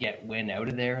doesn't get Winn out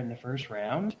of there in the first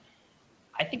round,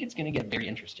 I think it's going to get very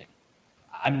interesting.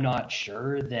 I'm not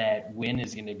sure that Winn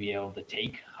is going to be able to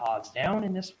take Hogs down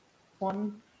in this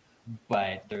one,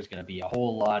 but there's going to be a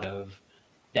whole lot of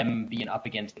them being up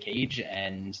against the cage,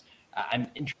 and I'm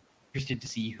interested to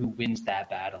see who wins that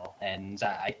battle, and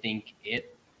I think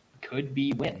it could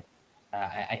be Winn.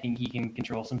 I think he can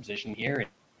control some position here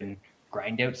and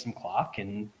grind out some clock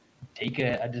and take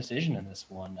a decision in this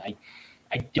one.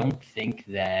 I don't think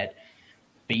that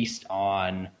based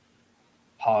on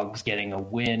Hogs getting a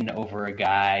win over a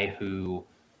guy who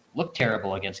looked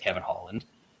terrible against Kevin Holland,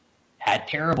 had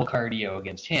terrible cardio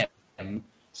against him,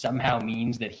 somehow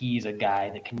means that he's a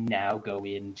guy that can now go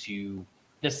into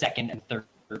the second and third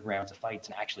rounds of fights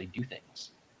and actually do things.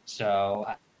 So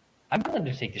I'm going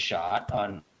to take the shot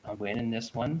on Winn in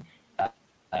this one. I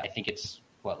think it's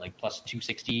plus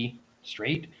 260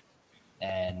 straight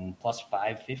and plus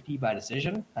 550 by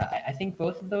decision. I think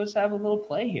both of those have a little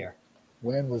play here.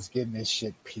 Winn was getting his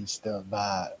shit pieced up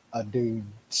by a dude,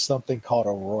 something called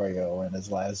Arroyo in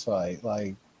his last fight.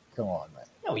 Like, come on, man.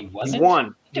 No, he wasn't. He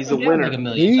won. He's a winner.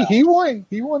 He won.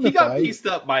 He won the fight. He got fight. pieced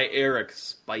up by Eric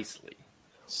Spicely.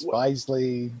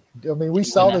 I mean, we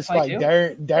saw this fight.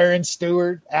 Darren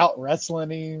Stewart out wrestling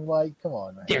him. Like, come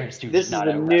on, man. Darren Stewart. This is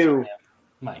the new.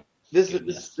 This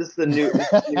is the new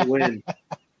win.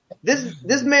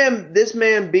 This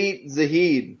man beat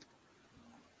Zahid.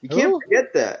 You can't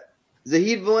forget that.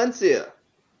 Zahid Valencia.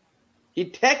 He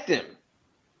teched him.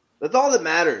 That's all that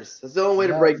matters. That's the only way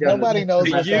to break down. Nobody knows.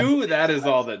 That is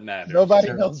all that matters.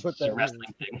 Nobody knows what that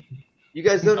wrestling thing. You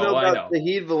guys don't know about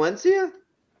Zahid Valencia?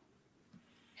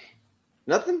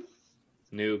 Nothing?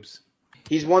 Noobs.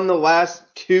 He's won the last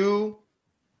 2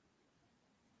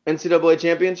 NCAA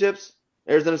championships.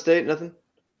 Arizona State, nothing.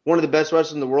 One of the best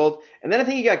wrestlers in the world. And then I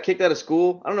think he got kicked out of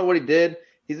school. I don't know what he did.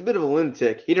 He's a bit of a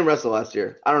lunatic. He didn't wrestle last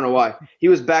year. I don't know why. He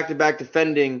was back-to-back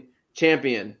defending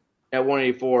champion at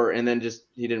 184, and then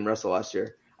he didn't wrestle last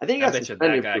year. I think he got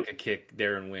suspended. That guy could kick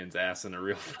Deron Winn's ass in a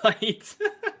real fight.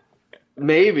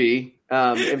 Maybe.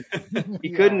 He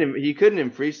couldn't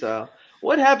in freestyle.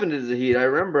 What happened to Zahid? I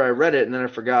remember I read it, and then I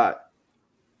forgot.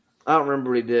 I don't remember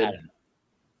what he did.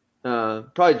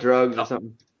 Probably drugs or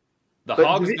something. The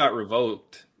Hogs got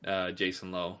revoked,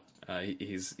 Jason Lowe.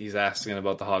 He's asking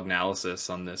about the hog analysis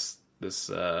on this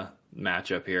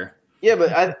matchup here. Yeah,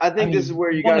 but I think this is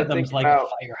where you got to think like about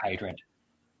a fire hydrant.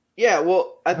 Yeah,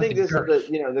 well, I think this is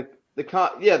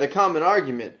the common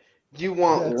argument. Do you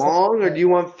want long or do you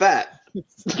want fat?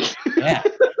 Yeah,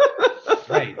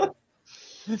 right.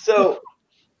 So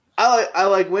I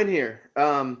like Winn here.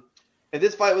 if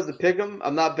this fight was to pick him,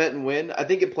 I'm not betting Winn. I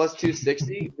think at plus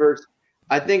 260 versus.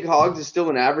 I think Hogs is still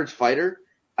an average fighter.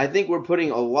 I think we're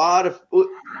putting a lot of.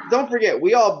 Don't forget,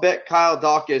 we all bet Kyle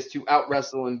Dawkins to out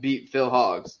wrestle and beat Phil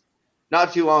Hogs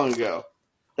not too long ago.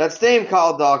 That same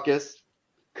Kyle Dawkins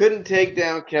couldn't take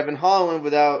down Kevin Holland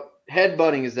without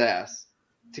headbutting his ass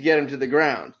to get him to the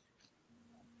ground.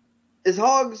 Is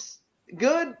Hogs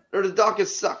good or does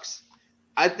Dawkins sucks?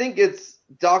 I think it's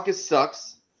Dawkins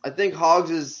sucks. I think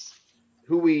Hogs is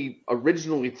who we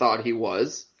originally thought he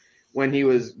was when he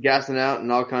was gassing out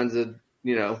and all kinds of,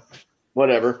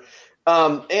 whatever.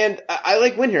 And I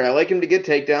like Winn here. I like him to get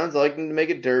takedowns. I like him to make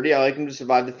it dirty. I like him to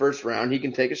survive the first round. He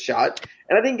can take a shot.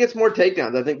 And I think he gets more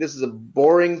takedowns. I think this is a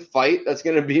boring fight that's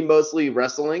going to be mostly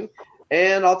wrestling.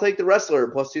 And I'll take the wrestler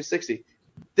at plus 260.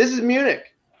 This is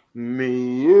Munich. Munich.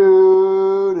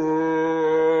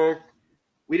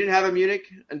 We didn't have a Munich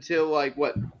until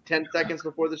 10 seconds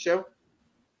before the show?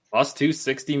 Plus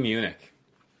 260 Munich.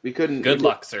 We couldn't. Good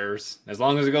luck, sirs. As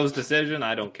long as it goes decision,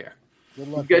 I don't care. Good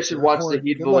luck. You guys should watch the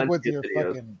Heat Good luck with Valencia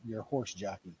videos. your horse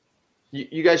jockey.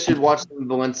 You guys should watch some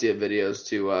Valencia videos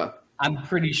too. I'm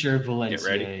pretty sure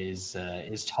Valencia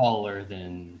is taller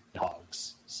than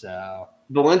Hogs. So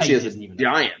Valencia is a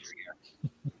giant.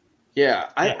 Yeah,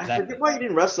 I exactly. forget why he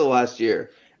didn't wrestle last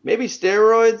year. Maybe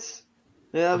steroids.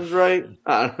 Yeah, that was right.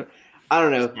 I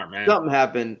don't know. Smart, Something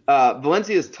happened.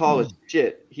 Valencia is tall as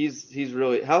shit. He's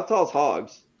really. How tall is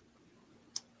Hogs?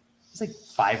 He's like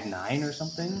 5'9" or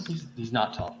something. He's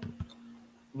not tall.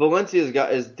 Valencia's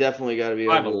is definitely got to be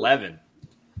 5'11".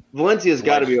 Valencia's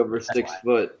got to be over 6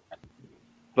 foot.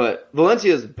 But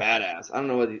Valencia's badass. I don't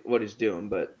know what he's doing,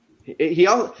 but he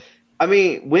also. I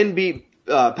mean, Winn beat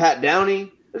Pat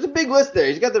Downey. There's a big list there.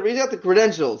 He's got the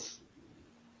credentials.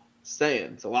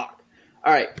 Saying it's a lock.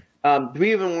 All right. Do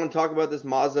we even want to talk about this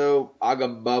Mazo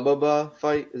Agababa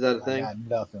fight? Is that a thing?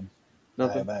 Nothing. I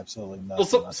have absolutely nothing.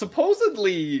 Well,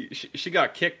 supposedly she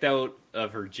got kicked out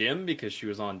of her gym because she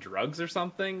was on drugs or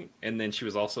something, and then she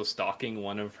was also stalking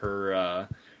one of her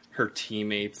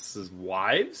teammates'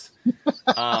 wives.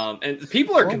 And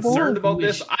people are concerned about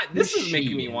this. This is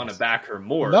making me want to back her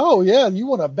more. No, yeah, you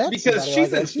want to bet because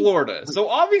she's in Florida, so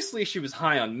obviously she was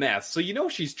high on meth. So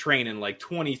she's training like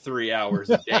 23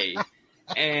 hours a day.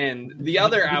 And the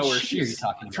other hour, she's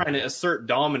trying to assert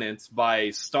dominance by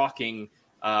stalking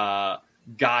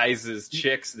guys as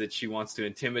chicks that she wants to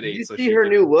intimidate. Did you see her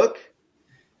new look?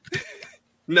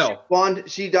 No.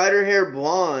 She dyed her hair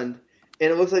blonde,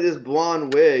 and it looks like this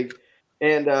blonde wig.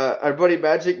 And our buddy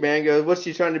Magic Man goes, what's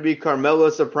she trying to be,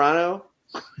 Carmela Soprano?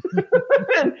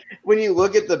 When you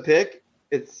look at the pic,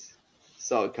 it's a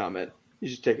solid comment. You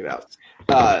should check it out.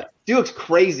 She looks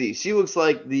crazy. She looks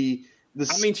like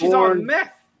she's on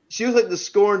meth. She was like the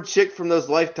scorned chick from those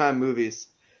Lifetime movies.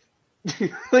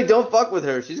 Don't fuck with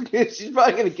her. She's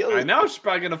probably gonna kill us. I know she's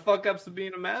probably gonna fuck up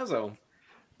Sabina Mazo.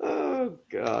 Oh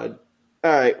God!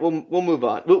 All right, we'll move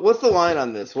on. What's the line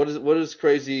on this? What is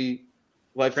crazy?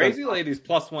 Lifetime? Crazy Lady's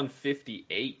plus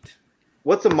 158.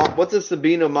 What's a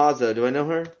Sabina Mazo? Do I know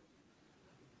her?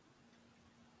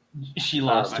 She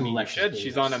lost to Alexis Davis.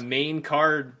 She's on a main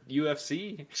card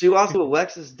UFC. She lost to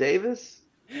Alexis Davis?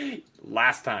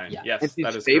 Last time. Yeah. Yes,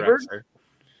 that is favored? correct, sir.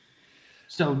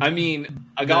 So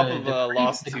Agapova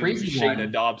lost to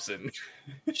Shayna Dobson.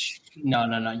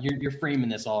 No. You're framing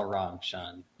this all wrong,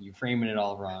 Sean. You're framing it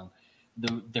all wrong.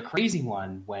 The crazy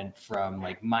one went from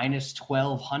like minus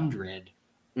 1,200,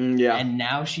 and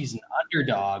now she's an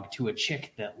underdog to a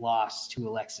chick that lost to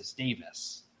Alexis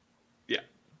Davis. Yeah.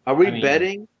 Are we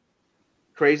betting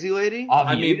Crazy Lady?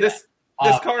 This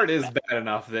card is bad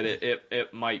enough that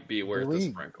it might be worth a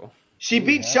sprinkle. She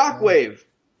beat Shockwave.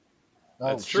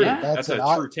 That's true. Yeah. That's a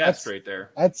true test right there.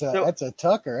 That's a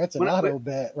Tucker. That's an auto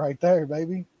bet right there,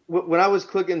 baby. When I was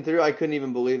clicking through, I couldn't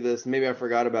even believe this. Maybe I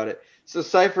forgot about it. So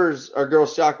Cypher's our girl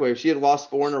Shockwave. She had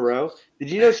lost 4 in a row. Did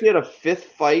you know she had a 5th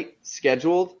fight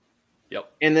scheduled?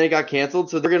 Yep. And then it got canceled,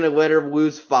 so they're going to let her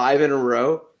lose 5 in a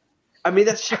row. I mean,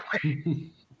 that's Shockwave.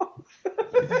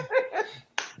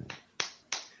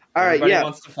 All right, Everybody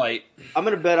wants to fight. I'm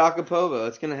going to bet Akapova.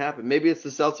 It's going to happen. Maybe it's the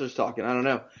Seltzers talking. I don't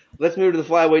know. Let's move to the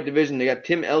flyweight division. They got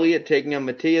Tim Elliott taking on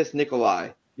Matthias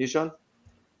Nikolai. You, Sean?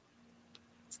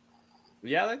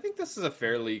 Yeah, I think this is a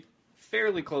fairly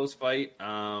close fight.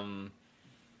 Tim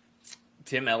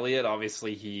Elliott,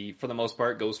 obviously, he, for the most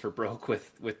part, goes for broke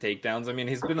with takedowns. I mean,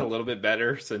 he's been a little bit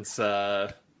better since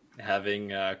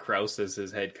having Krause as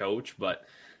his head coach, but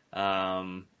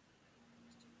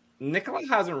Nikolai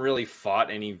hasn't really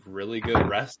fought any really good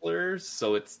wrestlers,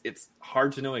 so it's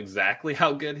hard to know exactly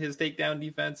how good his takedown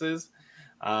defense is.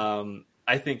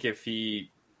 I think if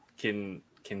he can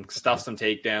stuff some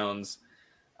takedowns,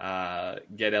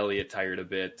 get Elliott tired a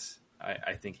bit.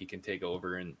 I think he can take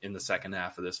over in the second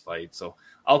half of this fight. So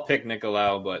I'll pick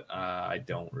Nicolau, but I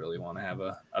don't really want to have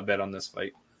a bet on this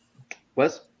fight.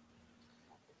 Wes?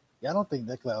 Yeah, I don't think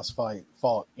Nicolau's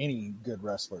fought any good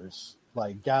wrestlers,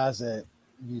 like guys that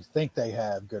you think they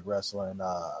have good wrestling,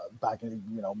 back in,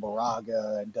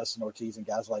 Moraga and Dustin Ortiz and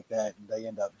guys like that, and they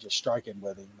end up just striking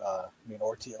with him.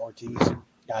 Ortiz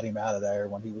got him out of there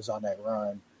when he was on that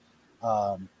run.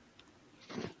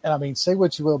 And say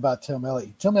what you will about Tim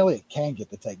Elliott. Tim Elliott can get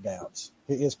the takedowns.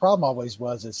 His problem always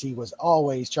was he was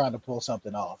always trying to pull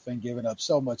something off and giving up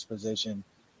so much position.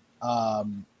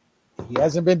 He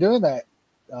hasn't been doing that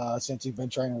since he's been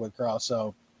training with Cross.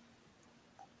 So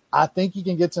I think he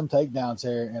can get some takedowns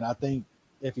here. And I think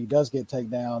if he does get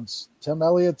takedowns, Tim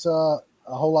Elliott's a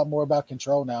whole lot more about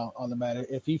control now on the mat.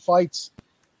 If he fights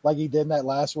like he did in that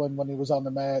last one when he was on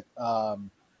the mat,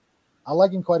 I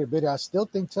like him quite a bit. I still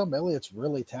think Tim Elliott's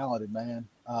really talented, man.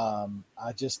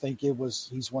 I just think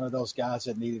he's one of those guys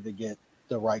that needed to get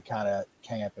the right kind of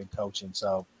camp and coaching.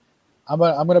 So I'm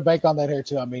gonna bank on that here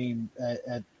too.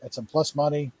 At some plus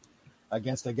money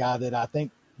against a guy that I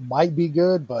think might be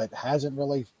good, but hasn't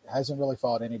really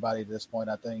fought anybody at this point.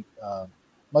 I think I'm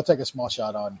gonna take a small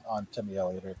shot on Timmy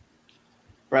Elliott here.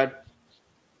 Brad?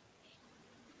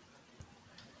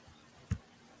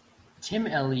 Tim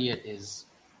Elliott he's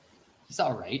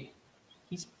all right.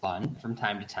 He's fun from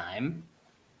time to time.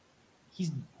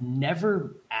 He's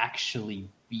never actually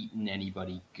beaten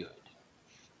anybody good.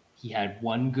 He had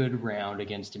one good round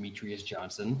against Demetrius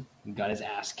Johnson and got his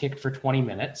ass kicked for 20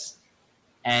 minutes.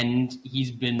 And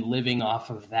he's been living off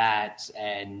of that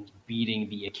and beating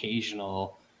the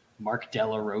occasional Mark De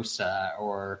La Rosa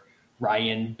or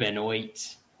Ryan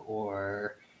Benoit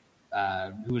or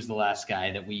who was the last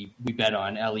guy that we bet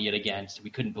on Elliott against? We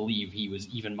couldn't believe he was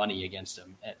even money against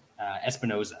him at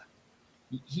Espinoza.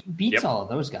 He beats all of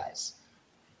those guys.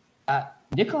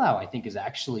 Nicolau, I think, is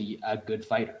actually a good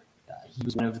fighter. He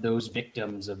was one of those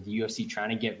victims of the UFC trying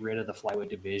to get rid of the flyweight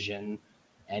division,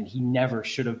 and he never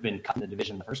should have been cut in the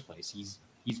division in the first place.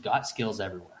 He's got skills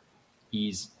everywhere.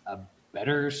 He's a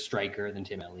better striker than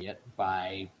Tim Elliott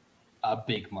by a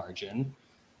big margin.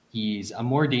 He's a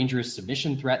more dangerous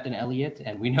submission threat than Elliott,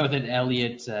 and we know that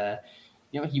Elliott,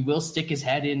 he will stick his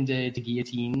head into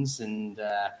guillotines and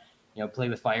play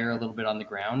with fire a little bit on the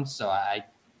ground. So I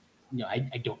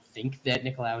don't think that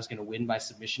Nicolau is going to win by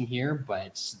submission here,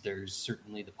 but there's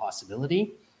certainly the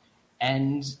possibility.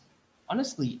 And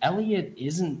honestly, Elliott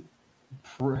isn't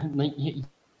he's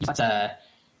not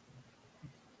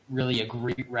really a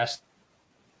great wrestling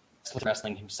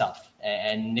himself,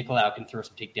 and Nicolau can throw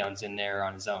some takedowns in there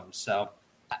on his own. So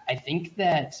I think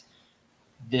that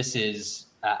this is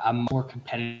a more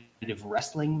competitive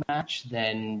wrestling match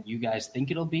than you guys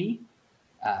think it'll be.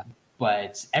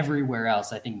 But everywhere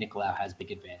else, I think Nicolau has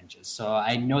big advantages. So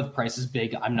I know the price is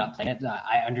big. I'm not playing it.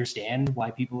 I understand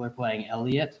why people are playing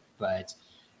Elliott, but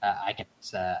I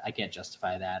can't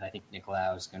justify that. I think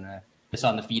Nicolau is going to miss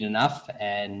on the feet enough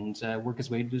and work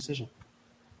his way to a decision.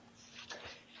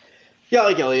 Yeah, I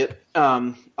like Elliott.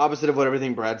 Opposite of what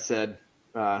everything Brad said,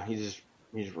 he's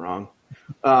wrong.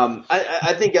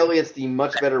 I think Elliott's the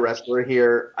much better wrestler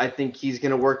here. I think he's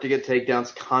going to work to get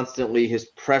takedowns constantly. His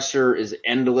pressure is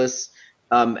endless.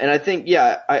 And I think,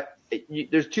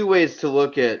 there's two ways to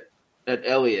look at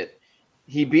Elliott.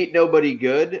 He beat nobody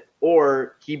good,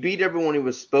 or he beat everyone he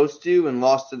was supposed to and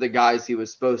lost to the guys he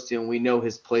was supposed to, and we know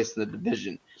his place in the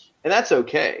division. And that's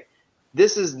okay.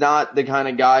 This is not the kind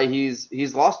of guy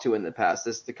he's lost to in the past.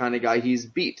 This is the kind of guy he's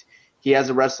beat. He has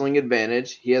a wrestling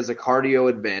advantage. He has a cardio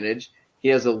advantage. He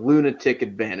has a lunatic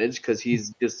advantage because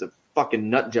he's just a fucking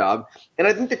nut job. And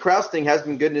I think the Krause thing has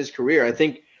been good in his career. I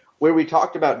think where we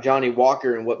talked about Johnny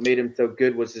Walker and what made him so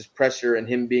good was his pressure and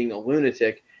him being a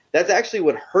lunatic. That's actually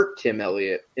what hurt Tim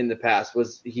Elliott in the past.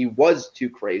 Was he was too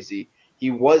crazy. He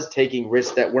was taking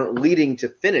risks that weren't leading to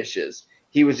finishes.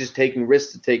 He was just taking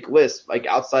risks to take lists, like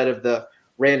outside of the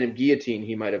random guillotine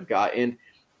he might have got. And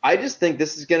I just think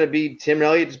this is going to be Tim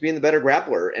Elliott just being the better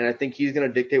grappler, and I think he's going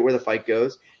to dictate where the fight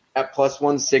goes at plus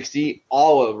 160,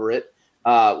 all over it.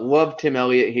 Love Tim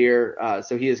Elliott here,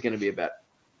 so he is going to be a bet.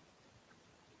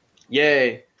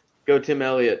 Yay. Go Tim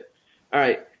Elliott. All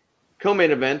right,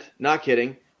 co-main event, not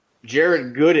kidding.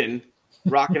 Jared Gooden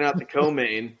rocking out the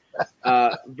co-main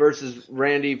versus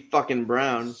Randy fucking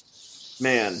Brown.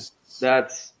 Man,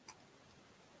 that's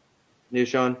new,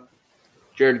 Sean.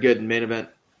 Jared Gooden, main event,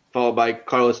 followed by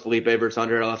Carlos Felipe versus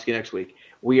Andre Arlovsky next week.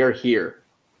 We are here.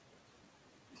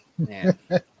 Man.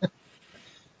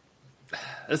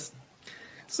 This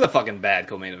is a fucking bad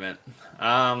co-main event.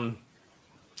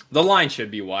 The line should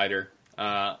be wider.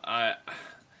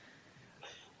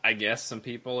 I guess some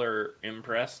people are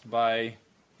impressed by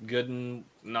Gooden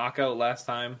knockout last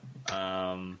time.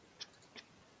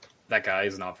 That guy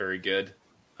is not very good.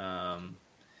 I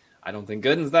don't think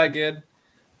Gooden's that good.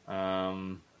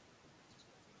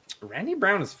 Randy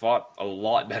Brown has fought a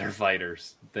lot better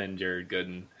fighters than Jared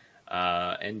Gooden,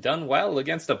 and done well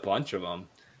against a bunch of them.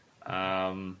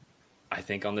 I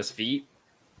think on this feet,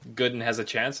 Gooden has a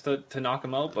chance to knock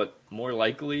him out, but more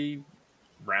likely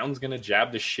Brown's going to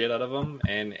jab the shit out of him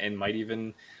and might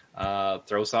even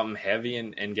throw something heavy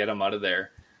and get him out of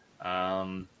there.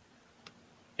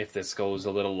 If this goes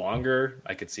a little longer,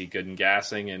 I could see Gooden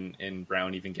gassing and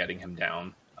Brown even getting him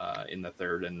down in the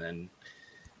third and then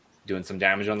doing some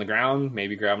damage on the ground,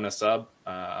 maybe grabbing a sub.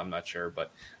 I'm not sure,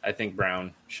 but I think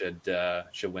Brown should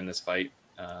win this fight.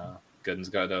 Gooden's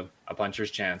got a puncher's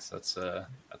chance.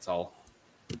 That's all.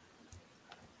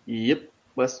 Yep.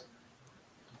 Wes?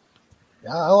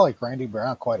 Yeah, I like Randy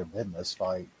Brown quite a bit in this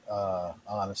fight,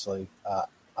 honestly.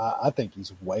 I think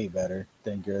he's way better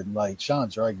than Gooden. Like,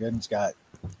 Sean's right, Gooden's got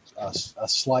a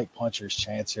slight puncher's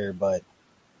chance here, but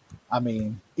I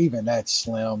mean, even that's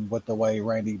slim with the way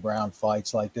Randy Brown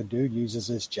fights. Like, the dude uses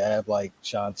his jab, like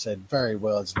Sean said, very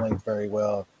well. It's linked very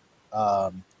well.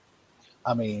 I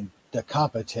mean, the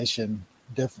competition,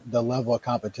 the level of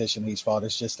competition he's fought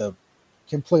is just a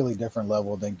completely different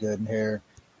level than Gooden here.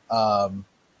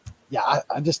 Yeah,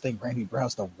 I just think Randy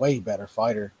Brown's the way better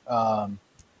fighter.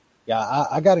 Yeah,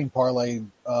 I got him parlayed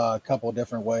a couple of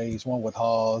different ways, one with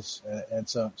Hawes and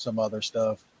some other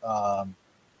stuff.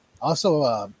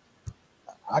 Also,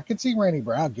 I could see Randy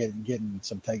Brown getting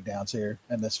some takedowns here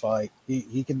in this fight.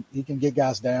 He can get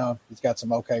guys down. He's got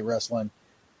some okay wrestling,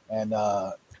 and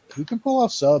he can pull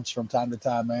off subs from time to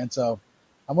time, man. So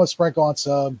I'm gonna sprinkle on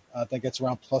sub. I think it's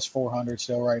around plus 400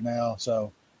 still right now.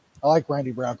 So I like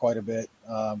Randy Brown quite a bit.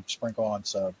 Sprinkle on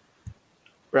sub.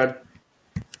 Brad?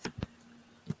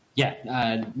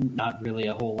 Yeah, not really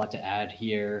a whole lot to add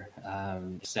here,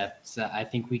 except I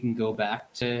think we can go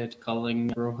back to calling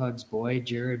Bro Hug's boy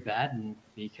Jared Batten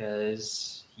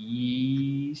because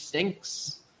he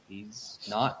stinks. He's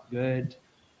not good.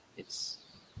 It's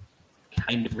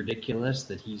kind of ridiculous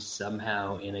that he's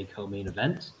somehow in a co-main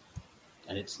event,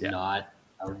 and it's not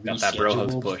a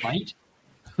rescheduled fight.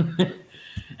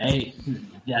 Hey,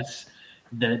 that's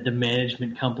the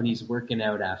management company's working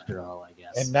out after all, I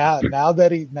guess. And now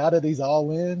that he's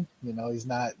all in, you know, he's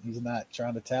not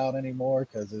trying to tout anymore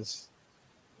because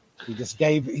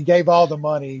he gave all the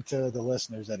money to the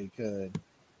listeners that he could.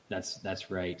 That's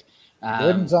right.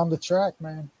 Gooden's on the track,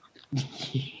 man.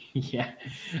 Yeah,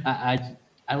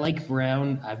 I like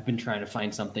Brown. I've been trying to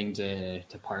find something to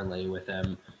parlay with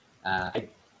him. I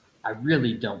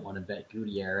really don't want to bet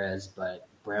Gutierrez, but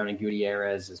Brown and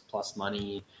Gutierrez is plus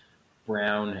money.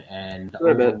 Brown and the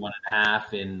over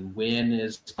 1.5 in Win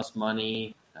is plus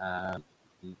money.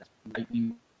 Might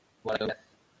be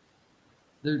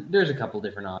there's a couple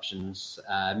different options.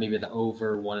 Maybe the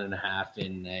over 1.5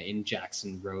 in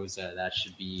Jackson Rosa. That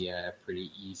should be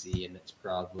pretty easy, and it's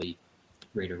probably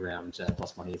right around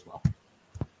plus money as well.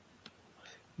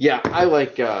 Yeah, I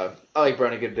like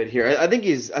Brown a good bit here. I think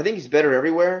he's better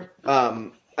everywhere.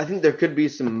 I think there could be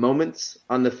some moments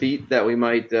on the feet that we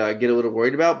might get a little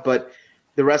worried about, but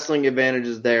the wrestling advantage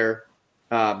is there.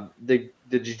 The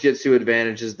jiu-jitsu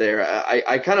advantage is there.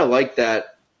 I kind of like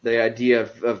that, the idea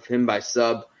of him by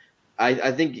sub.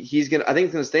 I think he's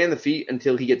gonna stay on the feet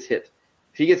until he gets hit.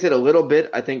 If he gets hit a little bit,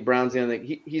 I think Brown's gonna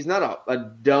think he's not a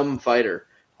dumb fighter.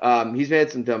 He's had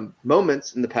some dumb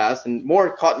moments in the past and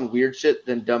more caught in weird shit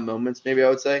than dumb moments, maybe I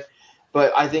would say.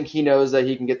 But I think he knows that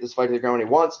he can get this fight to the ground when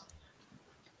he wants.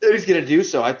 He's going to do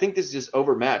so. I think this is just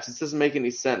overmatched. This doesn't make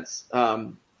any sense.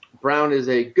 Brown is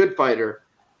a good fighter.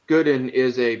 Gooden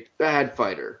is a bad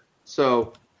fighter.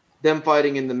 So them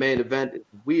fighting in the main event is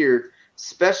weird,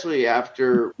 especially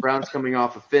after Brown's coming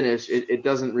off a finish. It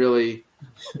doesn't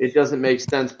make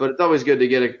sense, but it's always good to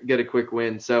get a quick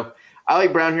win. So I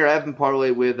like Brown here. I have him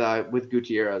parlay with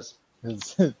Gutierrez.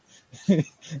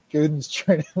 Gooden's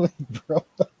training with Bro.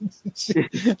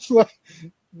 It's like,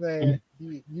 man,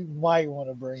 you might want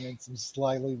to bring in some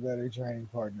slightly better training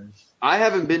partners. I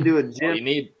haven't been to a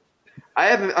gym. I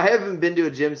haven't been to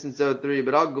a gym since 2003,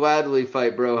 but I'll gladly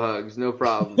fight Bro Hugs, no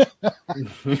problem.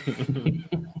 I've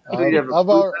already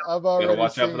gotta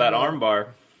watch out for that arm bar.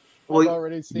 I've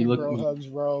already seen Bro Hugs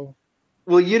roll.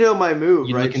 Well, you know my move,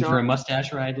 you right? Looking Sean? for a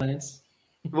mustache ride, Lance?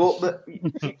 Well, but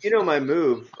you know my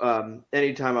move.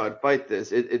 Anytime I would fight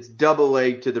this, it's double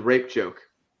leg to the rape choke.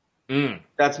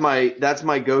 That's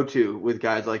my go-to with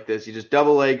guys like this. You just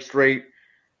double leg straight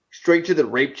to the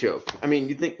rape choke. I mean,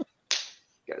 you think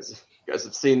guys guys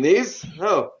have seen these?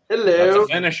 Oh, hello. That's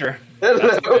a finisher. Hello.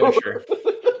 That's a finisher.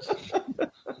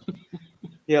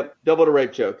 Yep, double to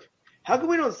rape choke. How come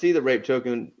we don't see the rape choke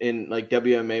in like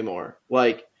WMA more?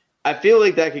 Like, I feel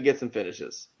like that could get some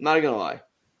finishes. Not gonna lie.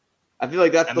 I feel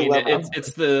like that's the level.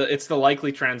 It's the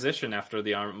likely transition after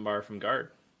the armbar from guard.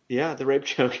 Yeah, the rape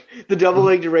choke, the double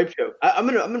leg to rape choke. I'm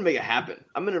gonna make it happen.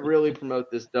 I'm gonna really promote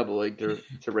this double leg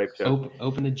to rape choke.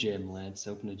 Open a gym, Lance.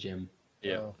 Open a gym.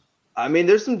 Yeah. I mean,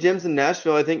 there's some gyms in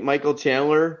Nashville. I think Michael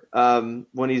Chandler,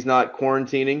 when he's not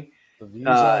quarantining,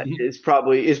 is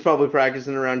probably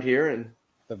practicing around here. And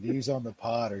the views on the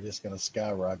pod are just going to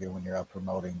skyrocket when you're out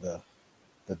promoting the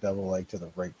double leg to the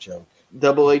rape choke.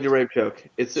 Double leg to rape choke.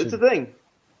 It's a thing.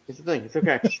 It's a thing. It's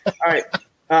okay. All right.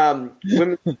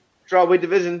 Women's strawweight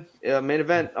division main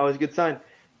event. Always a good sign.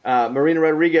 Marina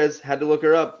Rodriguez, had to look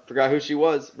her up. Forgot who she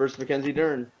was versus Mackenzie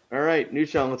Dern. All right,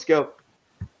 Nushan, let's go.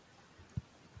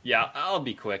 Yeah, I'll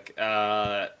be quick.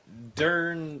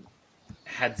 Dern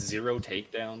had 0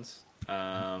 takedowns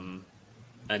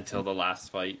until the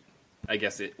last fight. I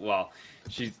guess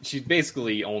she's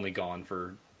basically only gone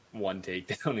for 1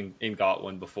 takedown and got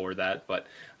one before that, but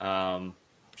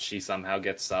she somehow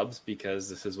gets subs because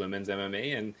this is women's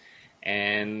MMA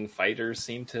and fighters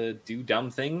seem to do dumb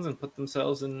things and put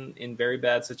themselves in very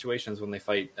bad situations when they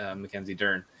fight Mackenzie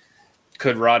Dern.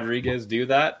 Could Rodriguez do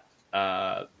that?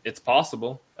 It's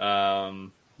possible.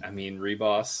 I mean,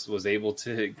 Ribas was able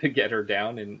to get her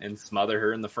down and smother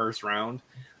her in the first round.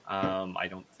 I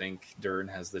don't think Dern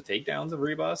has the takedowns of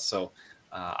Ribas, so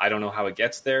I don't know how it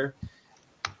gets there.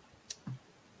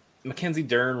 Mackenzie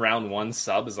Dern round 1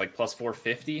 sub is like plus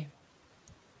 450.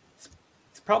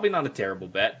 It's probably not a terrible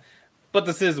bet, but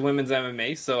this is women's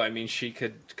MMA, so I mean she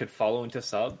could follow into a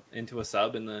sub in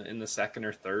the second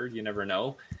or third. You never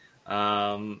know.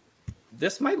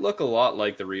 This might look a lot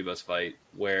like the Ribas fight,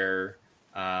 where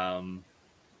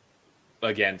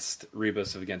against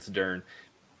Dern,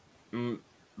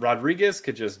 Rodriguez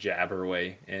could just jab her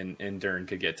way, and Dern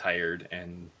could get tired,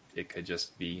 and it could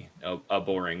just be a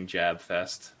boring jab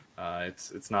fest.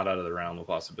 It's not out of the realm of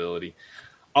possibility.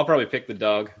 I'll probably pick the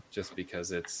dog just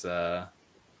because it's a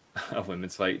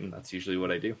women's fight, and that's usually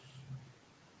what I do.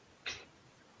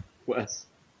 Wes.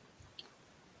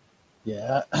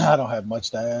 Yeah, I don't have much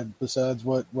to add besides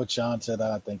what Sean said.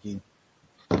 I think he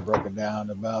broke it down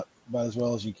about as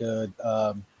well as he could.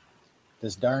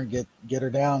 Does Dern get her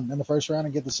down in the first round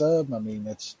and get the sub? I mean,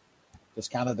 it's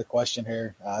kind of the question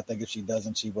here. I think if she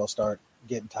doesn't, she will start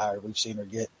getting tired. We've seen her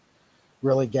get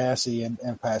really gassy in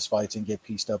past fights and get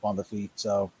pieced up on the feet.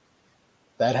 So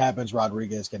that happens.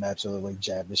 Rodriguez can absolutely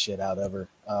jab the shit out of her.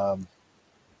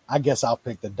 I guess I'll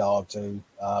pick the dog too,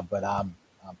 but I'm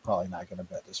probably not going to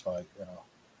bet this fight.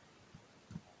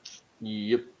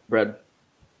 Yep, Brad.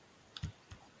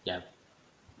 Yeah,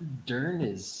 Dern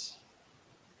is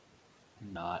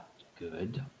not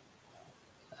good.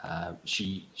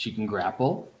 She can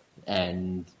grapple,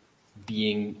 and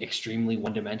being extremely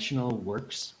one-dimensional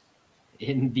works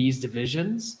in these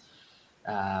divisions.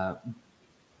 And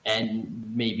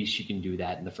maybe she can do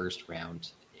that in the first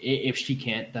round. If she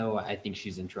can't, though, I think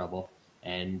she's in trouble.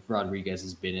 And Rodriguez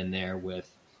has been in there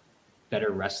with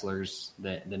better wrestlers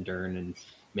than Dern and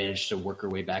managed to work her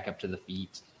way back up to the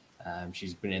feet.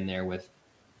 She's been in there with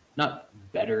not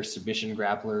better submission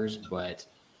grapplers, but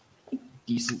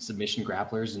decent submission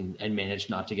grapplers and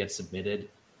managed not to get submitted.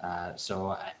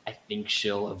 So I think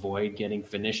she'll avoid getting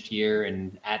finished here.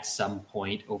 And at some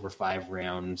point over 5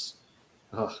 rounds,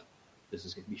 this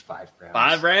is going to be 5 rounds.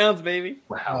 5 rounds, baby.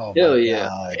 Wow. Oh, hell yeah.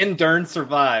 God. Can Dern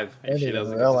survive? I didn't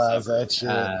even realize that shit.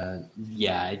 I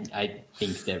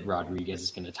think that Rodriguez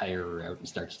is going to tire her out and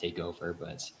start to take over.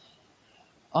 But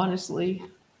honestly,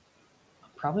 I'm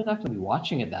probably not going to be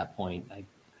watching at that point. I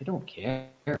don't care.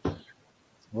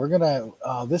 We're gonna.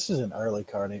 This is an early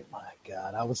card. My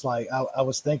God, I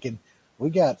was thinking we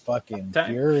got fucking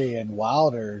Fury and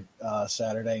Wilder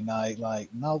Saturday night. Like,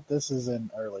 nope, this is an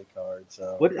early card.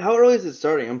 So How early is it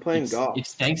starting? I'm playing golf.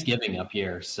 It's Thanksgiving up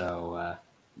here, so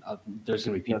there's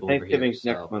going to be people over here. Thanksgiving's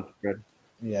next month, Fred.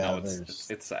 Yeah, No,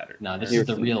 it's Saturday. No, this is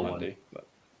the real one. But,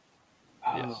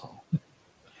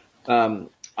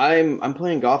 I'm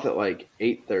playing golf at like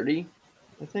 8:30,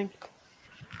 I think.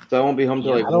 So I won't be home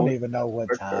till like. I don't even know what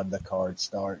time the card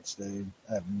starts, dude.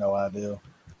 I have no idea.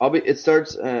 It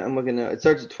starts. I'm looking now. It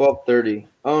starts at 12:30.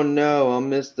 Oh no, I'll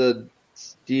miss the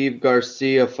Steve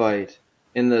Garcia fight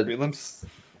in the Prelims.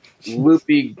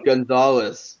 Lupe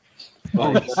Gonzalez.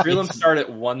 Prelims start at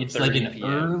 1:30 It's like an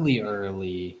p.m.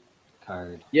 early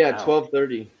card. Yeah, Wow.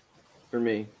 12:30 for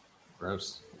me.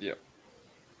 Gross.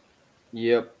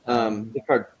 Yep. The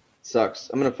card sucks.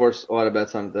 I'm gonna force a lot of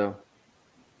bets on it though.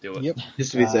 Do it. Yep.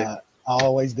 Just to be safe. I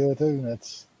always do it too.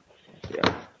 That's Yeah.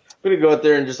 I'm going to go out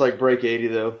there and just like break 80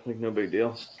 though. Like no big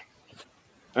deal.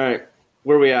 All right.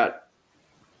 Where are we at?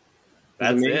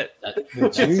 That's it.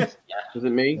 it. Is it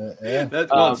me? yeah.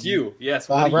 Well, it's you. Yes.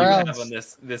 What 5 do you rounds. have on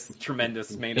this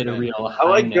tremendous main Hit a event? real I high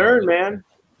like note. Dern, man.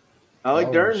 I like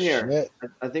Oh, Dern here. shit.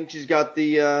 I think she's got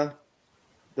the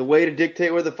way to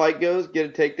dictate where the fight goes. Get a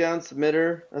takedown, submit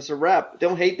her. That's a wrap.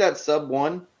 Don't hate that sub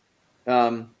 1.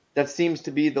 That seems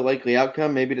to be the likely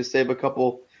outcome. Maybe to save a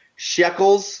couple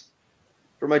shekels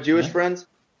for my Jewish friends.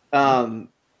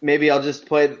 Maybe I'll just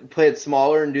play it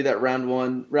smaller and do that round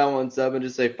one sub and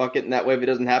just say fuck it. And that way, if it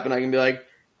doesn't happen, I can be like,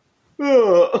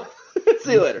 oh.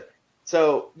 See you later.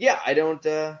 So yeah, I don't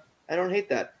hate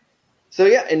that. So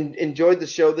yeah, enjoyed the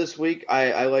show this week.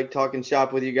 I like talking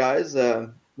shop with you guys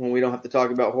when we don't have to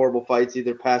talk about horrible fights,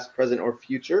 either past, present, or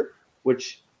future.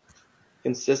 Which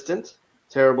consistent,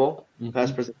 terrible,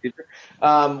 past, present, future.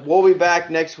 We'll be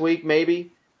back next week,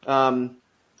 maybe. I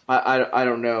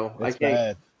don't know. It's I can't.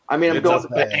 bad. I mean, I'm It's going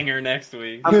a banger next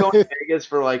week. I'm going to Vegas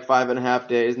for like 5.5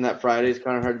 days, and that Friday is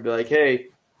kind of hard to be like, hey,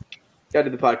 gotta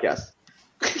do the podcast.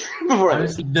 Before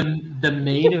Honestly, the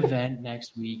main event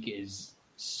next week is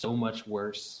so much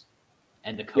worse,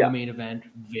 and the co-main event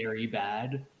very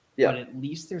bad. Yeah. But at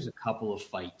least there's a couple of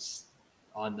fights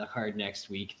on the card next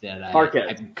week that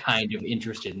I'm kind of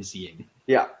interested in seeing.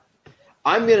 Yeah,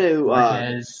 I'm gonna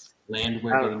Marquez,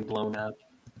 Landwehr getting blown up.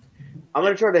 I'm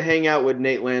gonna try to hang out with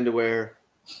Nate Landwehr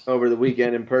over the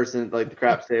weekend in person, at, like the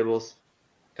craps tables.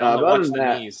 Watch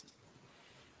the knees.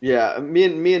 Yeah, me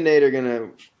and Nate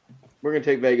we're gonna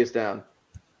take Vegas down.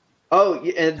 Oh,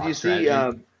 and you see,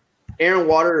 Aaron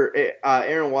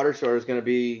Watershore is gonna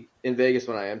be in Vegas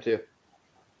when I am too.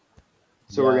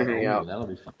 So we're gonna hang out. That'll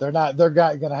be fun. They're not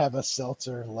gonna have a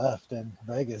seltzer left in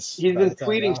Vegas. He's been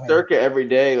tweeting Circa every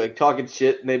day, like talking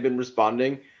shit, and they've been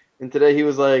responding. And today he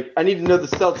was like, "I need to know the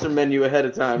seltzer menu ahead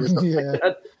of time." Or something like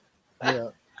that. Yeah.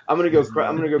 I'm gonna go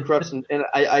crush some, and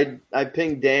I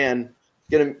pinged Dan,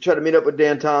 gonna try to meet up with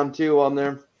Dan Tom too on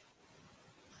there.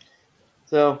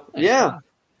 So yeah,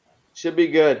 should be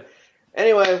good.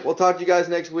 Anyway, we'll talk to you guys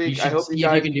next week. I hope you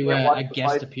guys can do a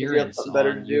guest appearance on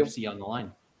UFC on the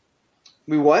line.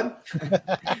 We what?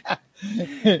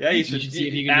 Yeah, you should see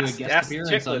if you can do a guest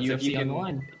appearance on UFC on the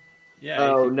line. Yeah.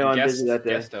 Oh no, I'm busy that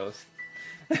day. Guest host.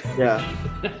 Yeah,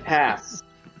 pass.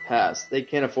 They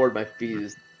can't afford my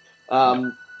fees.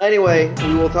 Anyway,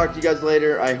 we will talk to you guys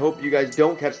later. I hope you guys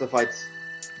don't catch the fights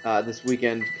this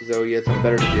weekend because you have something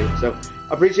better to do. So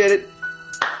appreciate it.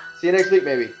 See you next week,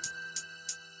 maybe.